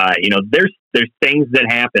 There's things that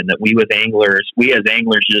happen that we as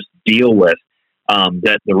anglers just deal with,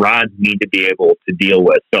 that the rods need to be able to deal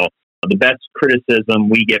with. So the best criticism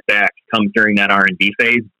we get back comes during that R&D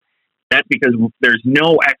phase. That's because there's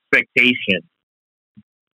no expectation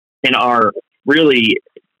in our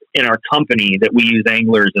company that we use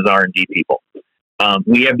anglers as R&D people.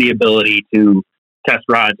 We have the ability to test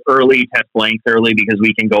rods early, test blanks early, because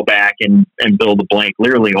we can go back and build a blank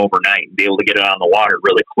literally overnight and be able to get it on the water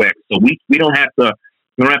really quick. So we don't have to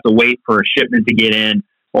wait for a shipment to get in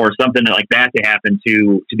or something like that to happen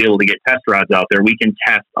to be able to get test rods out there. We can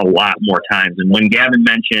test a lot more times. And when Gavin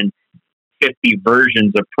mentioned 50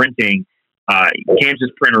 versions of printing, you can't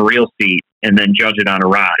just print a reel seat and then judge it on a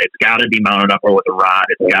rod. It's got to be mounted up with a rod.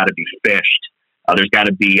 It's got to be fished. There's got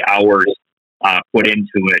to be hours put into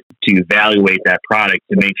it to evaluate that product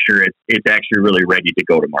to make sure it's actually really ready to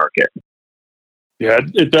go to market. Yeah,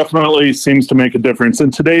 it definitely seems to make a difference.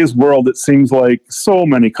 In today's world, it seems like so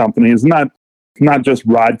many companies, not just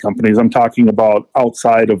rod companies, I'm talking about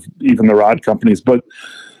outside of even the rod companies, but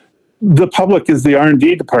the public is the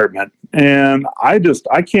R&D department. And I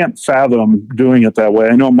can't fathom doing it that way.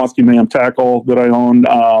 I know Muskie Mayhem Tackle that I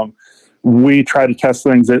own, we try to test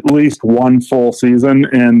things at least one full season,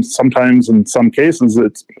 and sometimes in some cases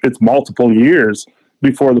it's multiple years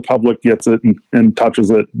before the public gets it and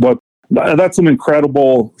touches it. But that's an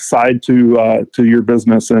incredible side to your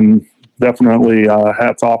business, and definitely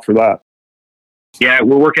hats off for that. Yeah,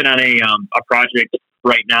 we're working on a project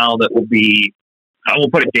right now that will be, I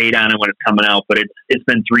won't put a date on it when it's coming out, but it's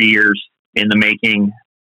been 3 years in the making,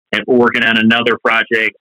 and we're working on another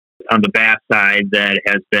project on the bass side that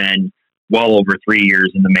has been well over 3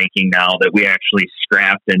 years in the making now, that we actually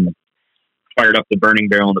scrapped and fired up the burning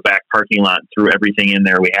barrel in the back parking lot and threw everything in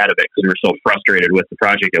there we had of it because we were so frustrated with the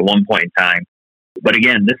project at one point in time. But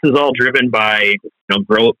again, this is all driven by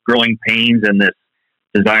growing pains and this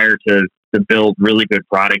desire to build really good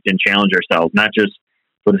product and challenge ourselves, not just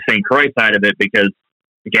for the St. Croix side of it, because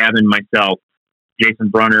Gavin, myself, Jason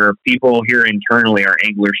Brunner, people here internally are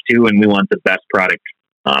anglers too, and we want the best product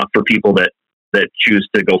for people that choose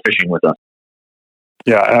to go fishing with us.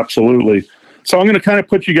 Yeah, absolutely. So I'm going to kind of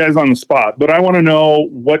put you guys on the spot, but I want to know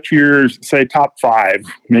what your, say, top 5,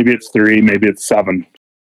 maybe it's 3, maybe it's 7.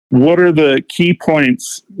 What are the key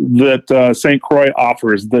points that St. Croix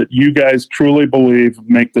offers that you guys truly believe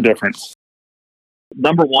make the difference?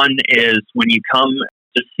 Number one is when you come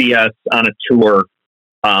to see us on a tour,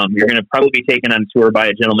 you're going to probably be taken on a tour by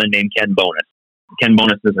a gentleman named Ken Bonus. Ken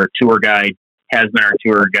Bonus is our tour guide, has been our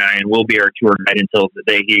tour guide, and will be our tour guide until the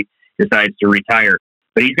day he decides to retire.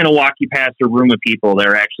 But he's going to walk you past a room of people that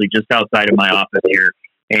are actually just outside of my office here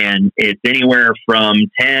And it's anywhere from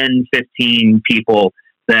 10, 15 people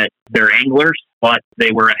that they're anglers, but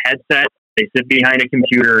they wear a headset, they sit behind a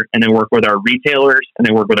computer, and they work with our retailers, and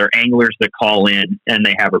they work with our anglers that call in and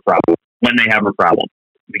they have a problem, when they have a problem.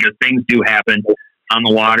 Because things do happen on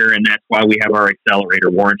the water, and that's why we have our Accelerator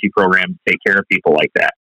warranty program to take care of people like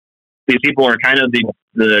that. These people are kind of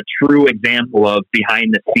the true example of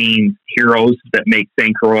behind-the-scenes heroes that make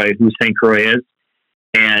St. Croix who St. Croix is.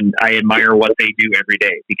 And I admire what they do every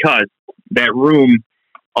day, because that room,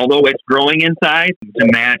 although it's growing inside to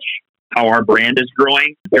match how our brand is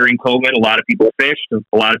growing during COVID, a lot of people fished,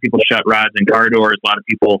 a lot of people shut rods in car doors, a lot of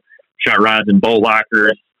people shut rods in boat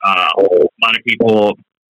lockers, a lot of people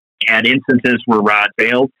had instances where rods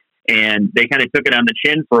failed, and they kind of took it on the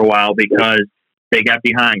chin for a while because they got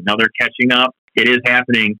behind. Now they're catching up. It is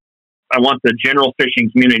happening. I want the general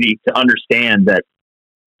fishing community to understand that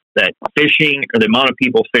fishing, or the amount of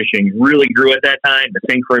people fishing, really grew at that time. The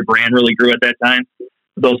St. Croix brand really grew at that time.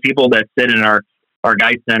 Those people that sit in our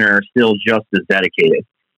guide center are still just as dedicated.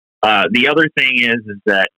 The other thing is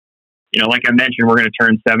that, like I mentioned, we're going to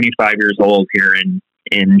turn 75 years old here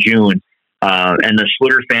in June. And the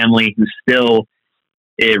Schluter family, who still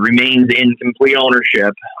remains in complete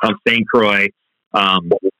ownership of St. Croix,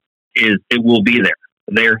 it will be there.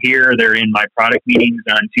 They're here. They're in my product meetings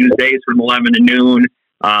on Tuesdays from 11 to noon.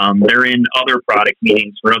 They're in other product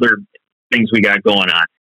meetings for other things we got going on.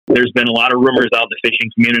 There's been a lot of rumors out in the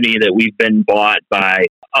fishing community that we've been bought by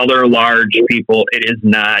other large people. It is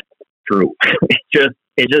not true.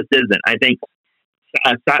 It just isn't. I think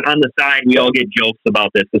on the side, we all get jokes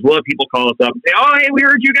about this, because a lot of people call us up and say, "Oh, hey, we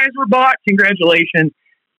heard you guys were bought. Congratulations."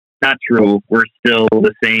 Not true. We're still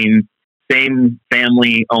the same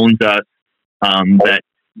family owns us, that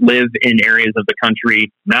live in areas of the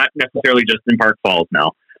country, not necessarily just in Park Falls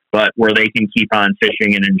now, but where they can keep on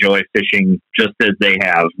fishing and enjoy fishing just as they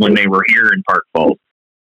have when they were here in Park Falls.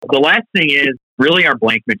 The last thing is really our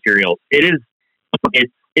blank materials. It's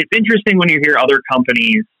interesting when you hear other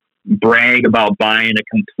companies brag about buying a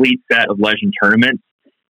complete set of Legend tournaments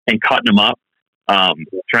and cutting them up,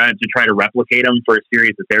 trying to replicate them for a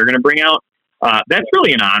series that they're going to bring out. That's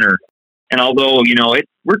really an honor. And although,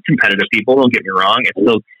 we're competitive people, don't get me wrong, it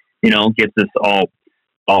still, gets us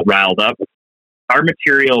all riled up. Our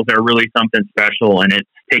materials are really something special, and it's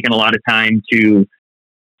taken a lot of time to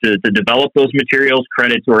develop those materials.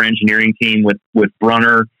 Credit to our engineering team with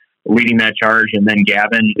Brunner leading that charge, and then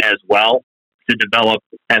Gavin as well, to develop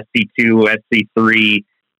SC2, SC3,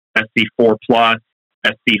 SC4 Plus,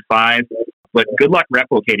 SC5. But good luck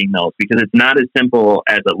replicating those, because it's not as simple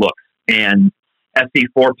as it looks. And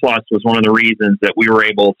SC4 Plus was one of the reasons that we were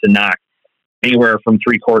able to knock anywhere from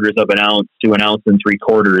 3/4 of an ounce to 1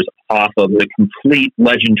 3/4 ounces off of the complete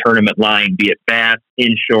Legend tournament line, be it bass,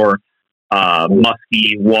 inshore,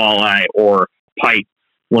 muskie, walleye, or pike,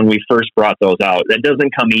 when we first brought those out. That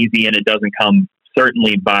doesn't come easy, and it doesn't come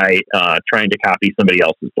certainly by trying to copy somebody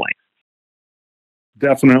else's blank.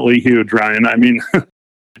 Definitely huge, Ryan. I mean,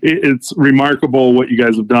 it's remarkable what you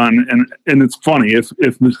guys have done, and it's funny, if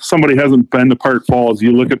somebody hasn't been to Park Falls,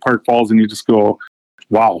 you look at Park Falls and you just go,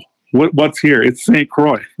 wow, what's here? It's St.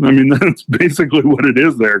 Croix. I mean, that's basically what it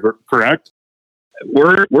is there, correct?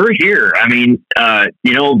 We're here. I mean,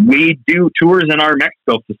 we do tours in our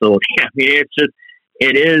Mexico facility. I mean,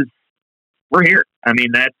 we're here. I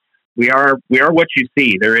mean, we are what you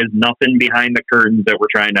see. There is nothing behind the curtains that we're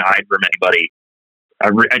trying to hide from anybody.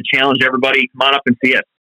 I challenge everybody, come on up and see us.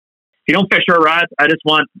 If you don't fish our rods, I just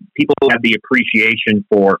want people to have the appreciation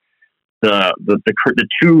for the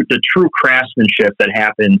true craftsmanship that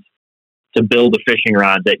happens to build a fishing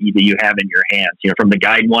rod that you have in your hands. From the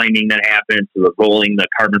guide winding that happens, to the rolling the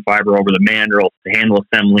carbon fiber over the mandrel, to handle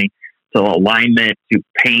assembly, to alignment, to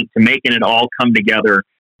paint, to making it all come together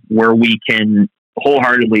where we can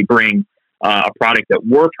wholeheartedly bring a product that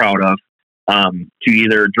we're proud of to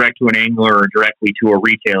either direct to an angler or directly to a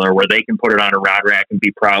retailer, where they can put it on a rod rack and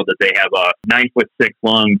be proud that they have a 9'6"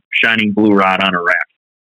 long shining blue rod on a rack.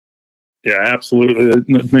 Yeah,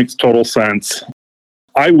 absolutely. It makes total sense.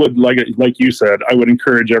 I would, like you said, I would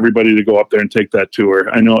encourage everybody to go up there and take that tour.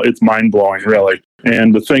 I know it's mind-blowing, really.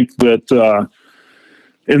 And to think that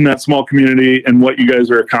in that small community and what you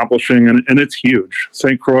guys are accomplishing, and it's huge.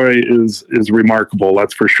 St. Croix is remarkable,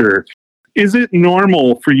 that's for sure. Is it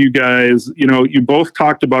normal for you guys, you both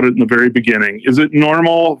talked about it in the very beginning, is it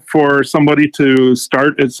normal for somebody to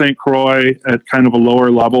start at St. Croix at kind of a lower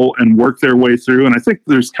level and work their way through? And I think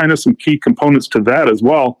there's kind of some key components to that as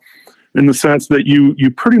well, in the sense that you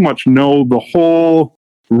pretty much know the whole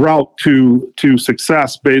route to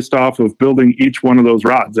success based off of building each one of those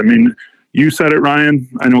rods. I mean, You said it, Ryan.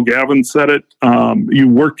 I know Gavin said it. You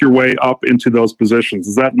worked your way up into those positions.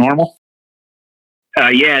 Is that normal?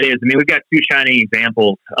 Yeah, it is. I mean, we've got two shining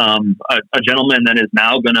examples. A gentleman that is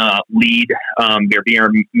now going to lead, be our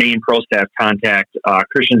main pro staff contact,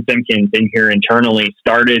 Christian Simpkins, in here internally,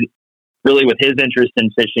 started really with his interest in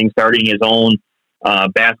fishing, starting his own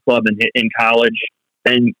bass club in college,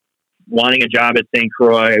 and wanting a job at St.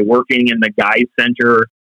 Croix, working in the guide center,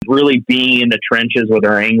 really being in the trenches with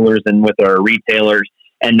our anglers and with our retailers.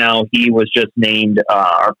 And now he was just named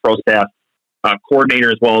our pro staff coordinator,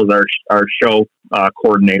 as well as our show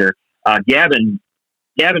coordinator. Gavin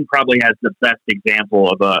probably has the best example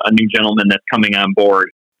of a new gentleman that's coming on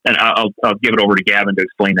board, and I'll give it over to Gavin to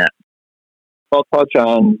explain that. I'll touch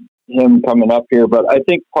on him coming up here, but I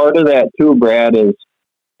think part of that too, Brad, is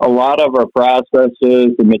a lot of our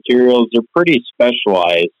processes, the materials are pretty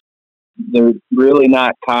specialized. They're really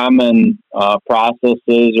not common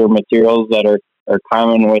processes or materials that are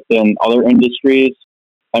common within other industries.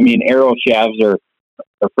 I mean, arrow shafts are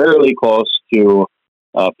fairly close to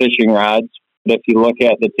fishing rods, but if you look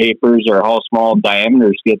at the tapers or how small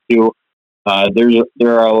diameters get to,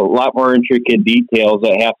 there are a lot more intricate details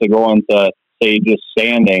that have to go into, say, just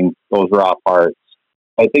sanding those raw parts.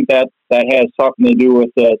 I think that has something to do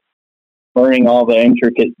with it, learning all the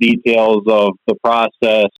intricate details of the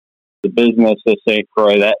process, the business of St.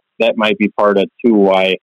 Croix. That might be part of too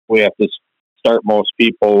why we have to start most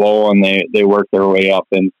people low and they work their way up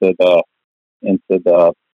into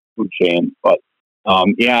the food chain. But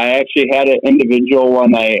I actually had an individual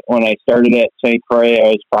when I started at St. Croix. I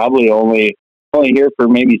was probably only here for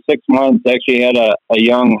maybe 6 months. Actually had a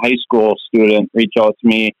young high school student reach out to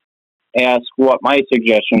me, ask what my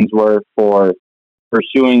suggestions were for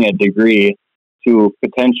pursuing a degree to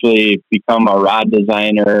potentially become a rod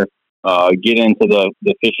designer, get into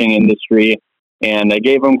the fishing industry. And I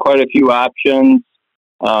gave him quite a few options.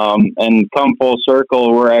 And come full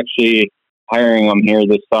circle, we're actually hiring him here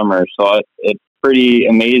this summer. So it's pretty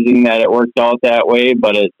amazing that it worked out that way,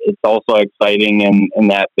 but it's also exciting in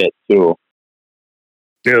that bit too.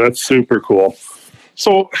 Yeah, that's super cool.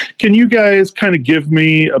 So can you guys kind of give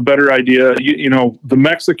me a better idea,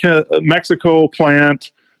 the Mexico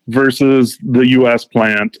plant versus the U.S.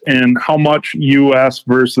 plant, and how much U.S.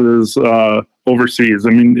 versus overseas? I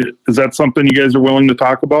mean, is that something you guys are willing to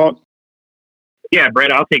talk about? Yeah,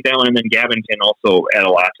 Brett, I'll take that one, and then Gavin can also add a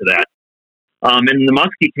lot to that. In the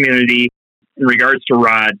muskie community, in regards to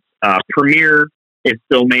rods, Premier is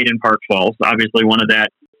still made in Park Falls. Obviously, one of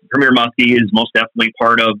that, Premier Muskie is most definitely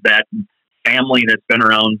part of that family that's been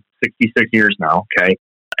around 66 years now, okay?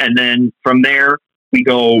 And then from there, we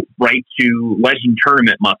go right to Legend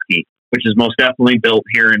Tournament Muskie, which is most definitely built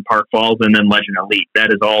here in Park Falls, and then Legend Elite. That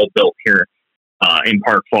is all built here in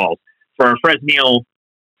Park Falls. For our Fresnillo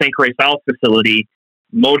St. Croix South facility,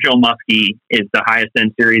 Mojo Muskie is the highest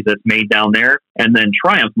end series that's made down there, and then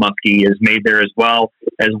Triumph Muskie is made there as well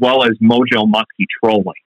as Mojo Muskie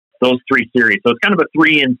Trolling. Those three series. So it's kind of a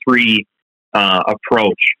 3-in-3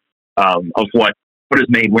 approach of what is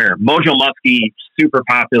made where. Mojo Muskie, super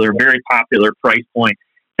popular, very popular price point.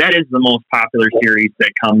 That is the most popular series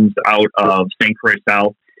that comes out of St. Croix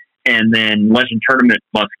South. And then Legend Tournament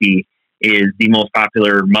Muskie is the most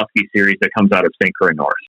popular muskie series that comes out of St. Croix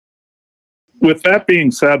North. With that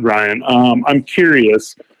being said, Ryan, I'm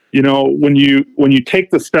curious, when you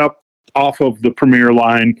take the step off of the Premier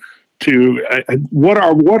line to what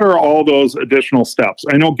are all those additional steps?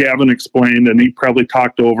 I know Gavin explained, and he probably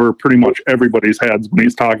talked over pretty much everybody's heads when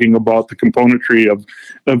he's talking about the componentry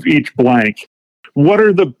of each blank. What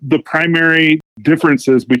are the primary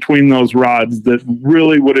differences between those rods that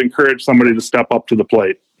really would encourage somebody to step up to the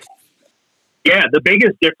plate? Yeah, the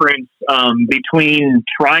biggest difference between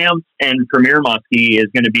Triumph and Premier Muskie is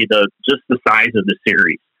going to be just the size of the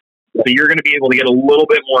series. So you're going to be able to get a little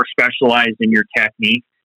bit more specialized in your technique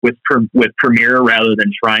with Premier rather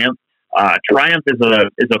than Triumph. Triumph is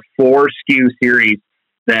a 4 SKU series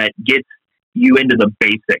that gets you into the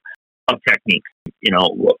basics of technique.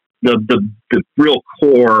 The real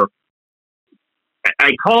core.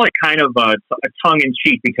 I call it kind of a tongue in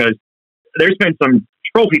cheek because there's been some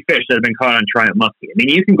trophy fish that have been caught on Triumph Muskie. I mean,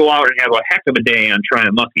 you can go out and have a heck of a day on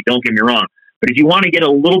Triumph Muskie, don't get me wrong. But if you want to get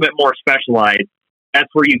a little bit more specialized, that's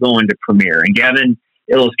where you go into Premier. And Gavin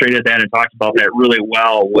illustrated that and talked about that really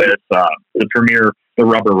well with the Premier, the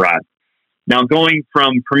rubber rod. Now, going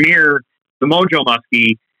from Premier to Mojo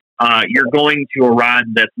Muskie, you're going to a rod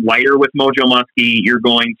that's lighter with Mojo Muskie. You're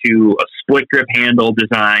going to a split grip handle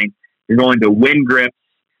design. You're going to wind grips.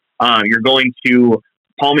 You're going to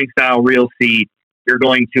palming style reel seat. You're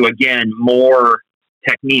going to, again, more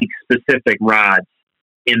technique-specific rods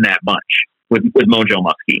in that bunch with Mojo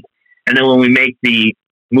Muskie. And then when we make the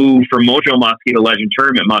move from Mojo Muskie to Legend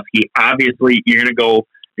Tournament Muskie, obviously you're going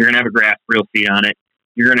to have a grass reel seat on it.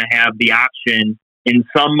 You're going to have the option in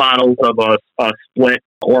some models of a split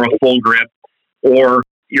or a full grip, or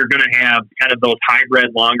you're going to have kind of those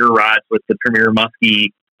hybrid longer rods with the Premier Muskie,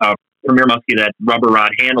 that rubber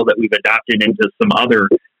rod handle that we've adopted into some other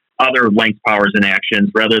length powers and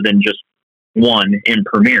actions rather than just one in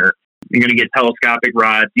Premier. You're going to get telescopic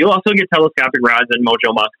rods. You'll also get telescopic rods in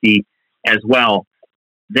Mojo Muskie as well.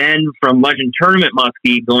 Then from Legend Tournament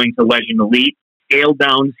Muskie going to Legend Elite, scaled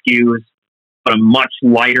down skews, but a much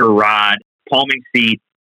lighter rod, palming seat,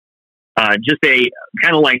 just a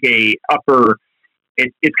kind of like a upper.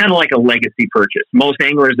 It's kind of like a legacy purchase. Most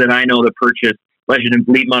anglers that I know that purchase Legend and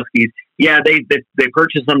Elite Muskies, they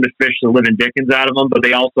purchase them to fish the living dickens out of them, but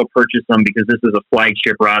they also purchase them because this is a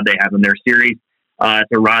flagship rod they have in their series. It's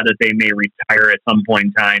a rod that they may retire at some point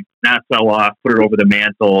in time, not sell off, put it over the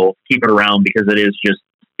mantle, keep it around because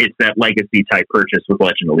it's that legacy type purchase with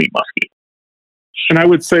Legend Elite Muskie. And I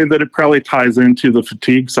would say that it probably ties into the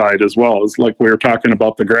fatigue side as well, as like we were talking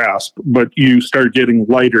about the grasp, but you start getting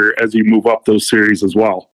lighter as you move up those series as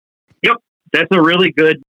well. Yep. That's a really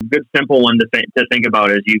good simple one to think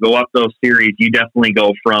about. As you go up those series, you definitely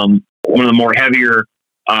go from one of the more heavier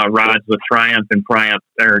rods with Triumph and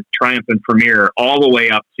Premier all the way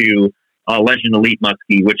up to Legend Elite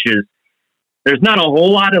Muskie, which is, there's not a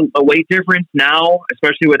whole lot of a weight difference now,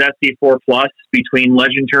 especially with SC4 Plus between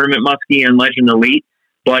Legend Tournament Muskie and Legend Elite,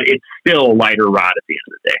 but it's still a lighter rod at the end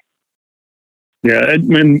of the day. Yeah, I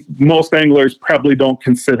mean, most anglers probably don't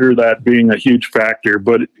consider that being a huge factor,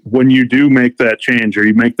 but when you do make that change or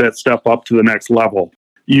you make that step up to the next level,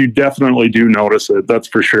 you definitely do notice it. That's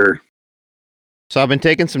for sure. So I've been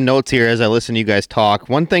taking some notes here as I listen to you guys talk.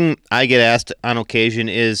 One thing I get asked on occasion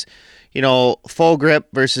is, full grip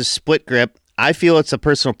versus split grip. I feel it's a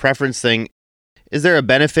personal preference thing. Is there a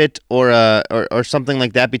benefit or something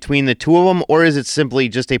like that between the two of them, or is it simply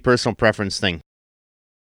just a personal preference thing?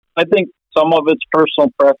 I think some of it's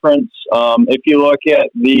personal preference. If you look at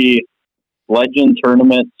the Legend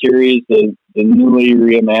Tournament series, the newly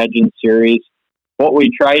reimagined series, what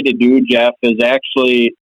we try to do, Jeff, is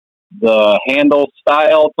actually the handle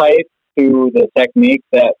style type to the technique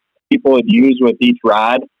that people would use with each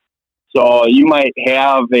rod. So you might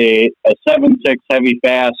have a 7.6 heavy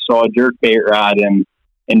fast, so a jerkbait rod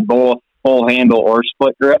in both full handle or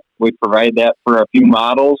split grip. We provide that for a few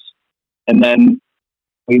models. And then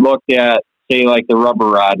we looked at, say, like the rubber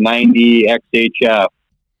rod, 90 XHF.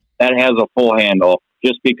 That has a full handle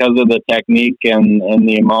just because of the technique and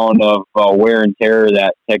the amount of wear and tear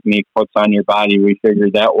that technique puts on your body. We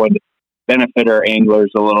figured that would benefit our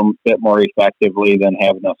anglers a little bit more effectively than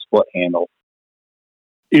having a split handle.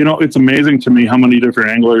 It's amazing to me how many different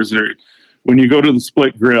anglers are, when you go to the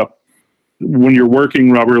split grip, when you're working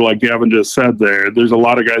rubber, like Gavin just said there's a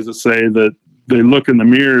lot of guys that say that they look in the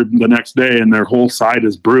mirror the next day and their whole side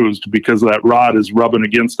is bruised because that rod is rubbing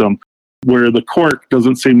against them, where the cork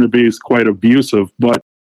doesn't seem to be quite abusive. But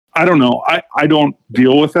I don't know. I don't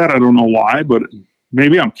deal with that. I don't know why, but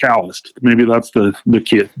maybe I'm calloused. Maybe that's the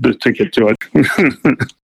ticket to it.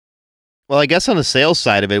 Well, I guess on the sales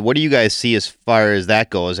side of it, what do you guys see as far as that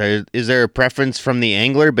goes? Is there a preference from the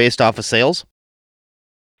angler based off of sales?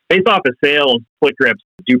 Based off of sales, split grips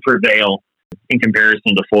do prevail in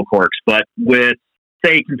comparison to full corks. But with,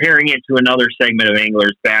 say, comparing it to another segment of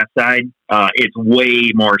anglers, bass side, it's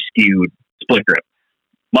way more skewed split grip.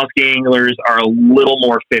 Muskie anglers are a little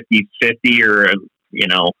more 50-50 or,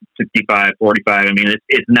 65-45. I mean,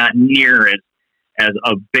 it's not near as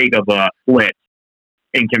a big of a split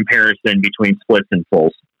in comparison between splits and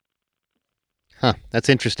fulls. Huh, that's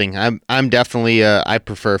interesting. I'm definitely I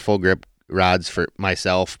prefer full grip rods for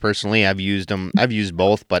myself personally. I've used them. I've used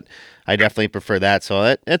both, but I definitely prefer that.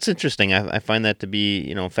 So that's interesting. I find that to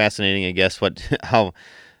be fascinating. I guess how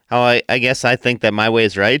I guess I think that my way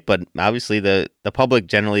is right, but obviously the public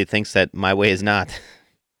generally thinks that my way is not.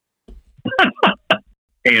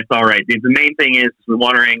 Hey, it's all right. The main thing is we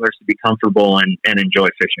want our anglers to be comfortable and enjoy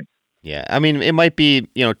fishing. Yeah, I mean, it might be,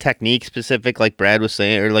 technique specific, like Brad was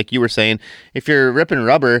saying, or like you were saying. If you're ripping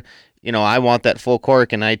rubber, I want that full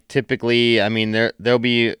cork, and I typically, there'll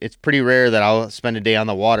be, it's pretty rare that I'll spend a day on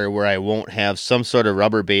the water where I won't have some sort of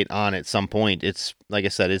rubber bait on at some point. It's, like I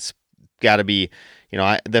said, it's got to be,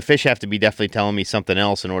 the fish have to be definitely telling me something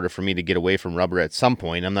else in order for me to get away from rubber at some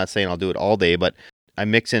point. I'm not saying I'll do it all day, but I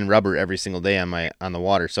mix in rubber every single day on the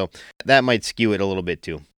water, so that might skew it a little bit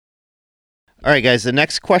too. All right, guys, the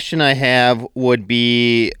next question I have would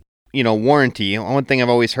be, warranty. One thing I've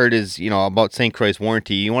always heard is, about St. Croix's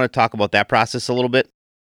warranty. You want to talk about that process a little bit?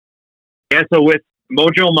 Yeah, so with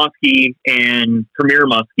Mojo Muskie and Premier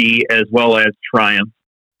Muskie, as well as Triumph,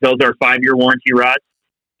 those are 5-year warranty rods.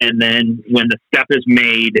 And then when the step is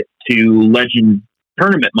made to Legend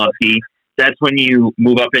Tournament Muskie, that's when you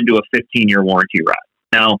move up into a 15-year warranty rod.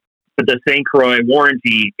 Now, but the St. Croix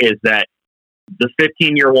warranty is that the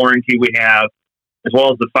 15-year warranty we have, as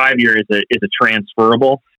well as the 5-year, is a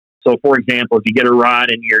transferable. So, for example, if you get a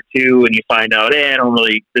rod in year 2 and you find out,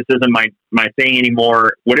 this isn't my thing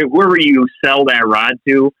anymore, wherever you sell that rod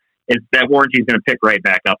to, that warranty is going to pick right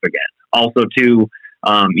back up again. Also, too,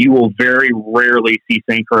 you will very rarely see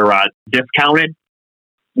St. Croix rods discounted.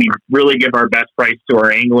 We really give our best price to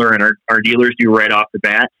our angler, and our dealers do right off the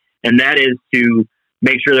bat. And that is to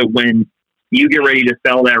make sure that when you get ready to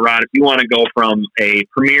sell that rod, if you want to go from a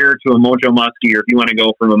Premier to a Mojo Muskie, or if you want to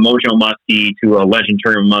go from a Mojo Muskie to a Legend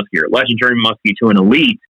Tournament Muskie, or a Legend Tournament Muskie to an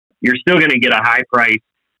Elite, you're still going to get a high price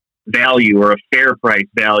value or a fair price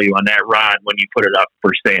value on that rod when you put it up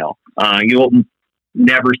for sale. You'll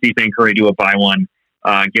never see St. Croix do a buy one,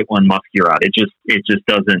 get one muskie rod. It just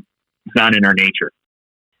doesn't, it's not in our nature.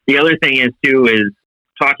 The other thing is too, is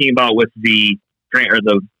talking about with the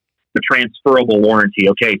transferable warranty.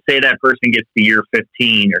 Okay, say that person gets to year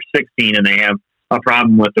 15 or 16 and they have a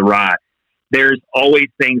problem with the rod. There's always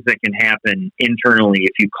things that can happen internally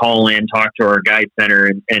if you call in, talk to our guide center,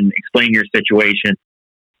 and explain your situation.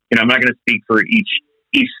 I'm not going to speak for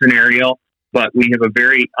each scenario, but we have a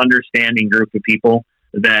very understanding group of people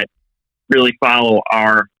that really follow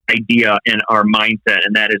our idea and our mindset,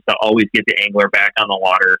 and that is to always get the angler back on the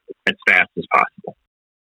water as fast as possible.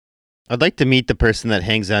 I'd like to meet the person that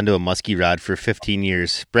hangs onto a muskie rod for 15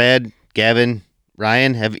 years. Brad, Gavin,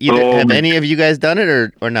 Ryan, have any of you guys done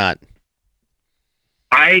it or not?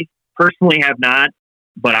 I personally have not,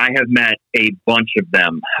 but I have met a bunch of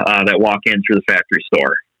them that walk in through the factory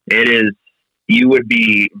store. You would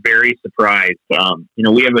be very surprised.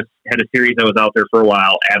 We had a series that was out there for a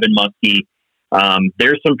while, Avid Muskie.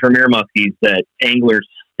 There's some Premier Muskies that anglers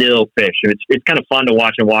still fish. It's kind of fun to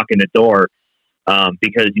watch them walk in the door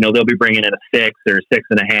because, they'll be bringing in a 6 or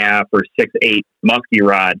 6.5 or 6.8 muskie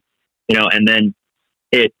rod, and then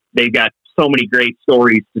they've got so many great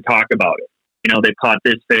stories to talk about it. They caught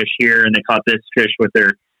this fish here and they caught this fish with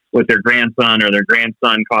their grandson, or their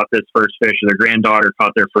grandson caught this first fish, or their granddaughter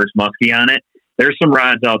caught their first muskie on it. There's some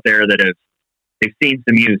rods out there that they've seen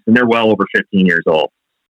some use, and they're well over 15 years old.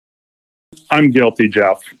 I'm guilty,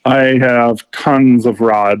 Jeff. I have tons of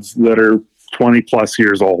rods that are 20 plus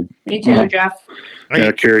years old. Me too, Jeff.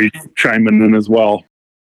 Yeah, Carrie chiming in as well.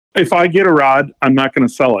 If I get a rod, I'm not going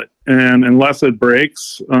to sell it. And unless it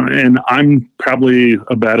breaks, and I'm probably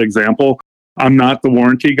a bad example, I'm not the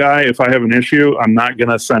warranty guy. If I have an issue, I'm not going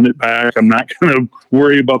to send it back. I'm not going to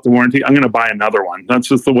worry about the warranty. I'm going to buy another one. That's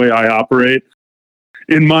just the way I operate.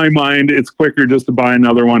 In my mind, it's quicker just to buy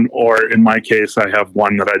another one, or in my case, I have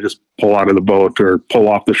one that I just pull out of the boat or pull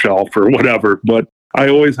off the shelf or whatever. But I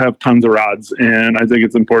always have tons of rods, and I think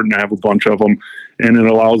it's important to have a bunch of them, and it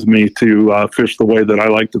allows me to fish the way that I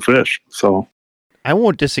like to fish. So I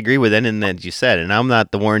won't disagree with anything that you said, and I'm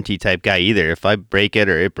not the warranty type guy either. If I break it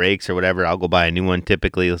or it breaks or whatever, I'll go buy a new one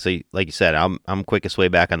typically. So, like you said, I'm quickest way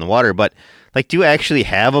back on the water. But do you actually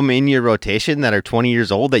have them in your rotation that are 20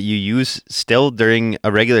 years old that you use still during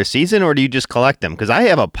a regular season, or do you just collect them? Because I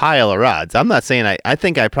have a pile of rods. I'm not saying I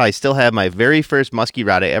think I probably still have my very first muskie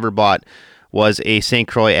rod I ever bought was a St.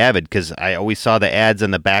 Croix Avid, because I always saw the ads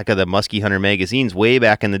on the back of the Muskie Hunter magazines way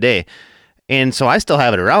back in the day. And so I still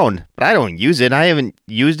have it around, but I don't use it. I haven't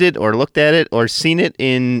used it or looked at it or seen it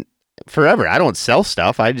in forever. I don't sell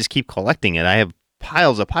stuff. I just keep collecting it. I have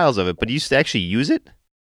piles of it, but do you actually use it?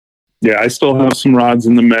 Yeah, I still have some rods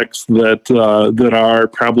in the mix that are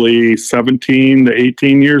probably 17 to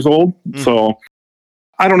 18 years old. So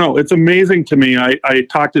I don't know. It's amazing to me. I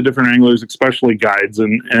talk to different anglers, especially guides,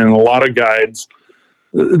 and a lot of guides,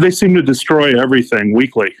 they seem to destroy everything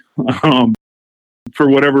weekly. For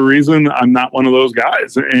whatever reason, I'm not one of those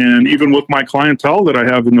guys. And even with my clientele that I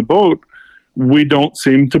have in the boat, we don't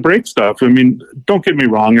seem to break stuff. I mean, don't get me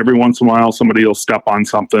wrong. Every once in a while, somebody will step on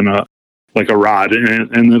something like a rod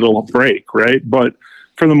and it'll break, right? But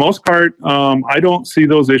for the most part, I don't see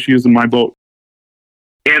those issues in my boat.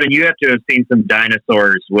 Gavin, you have to have seen some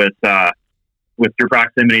dinosaurs with your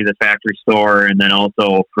proximity to the factory store, and then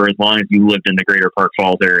also for as long as you lived in the Greater Park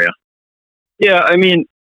Falls area. Yeah, I mean,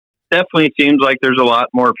 definitely seems like there's a lot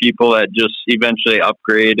more people that just eventually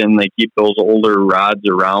upgrade and they keep those older rods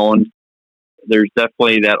around. There's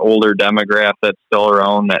definitely that older demographic that's still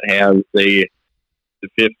around that has the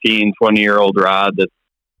 15, 20-year-old rod, that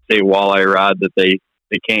say walleye rod, that they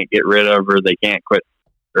can't get rid of or they can't quit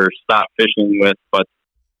or stop fishing with. But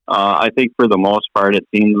I think for the most part, it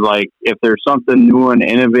seems like if there's something new and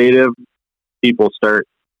innovative, people start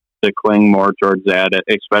to cling more towards that,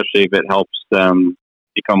 especially if it helps them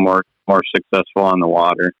become more successful on the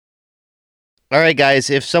water. All right, guys,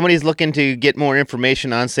 if somebody's looking to get more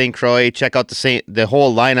information on St. Croix, check out the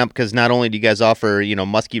whole lineup, because not only do you guys offer,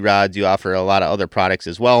 muskie rods, you offer a lot of other products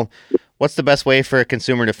as well. What's the best way for a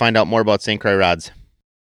consumer to find out more about St. Croix rods?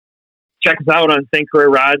 Check us out on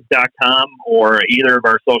stcroixrods.com or either of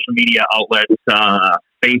our social media outlets,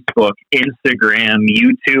 Facebook, Instagram,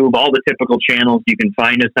 YouTube, all the typical channels you can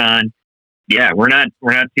find us on. Yeah, we're not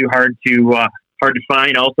too hard to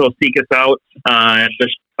find. Also, seek us out at the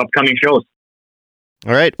upcoming shows.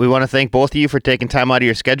 All right. We want to thank both of you for taking time out of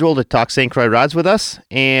your schedule to talk St. Croix rods with us.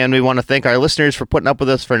 And we want to thank our listeners for putting up with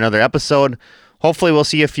us for another episode. Hopefully we'll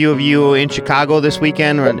see a few of you in Chicago this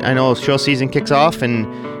weekend. I know show season kicks off, and,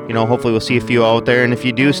 hopefully we'll see a few out there. And if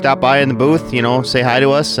you do stop by in the booth, say hi to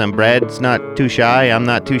us. And Brad's not too shy. I'm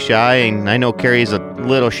not too shy. And I know Carrie's a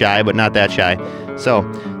little shy, but not that shy. So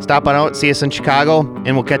stop on out, see us in Chicago,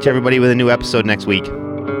 and we'll catch everybody with a new episode next week.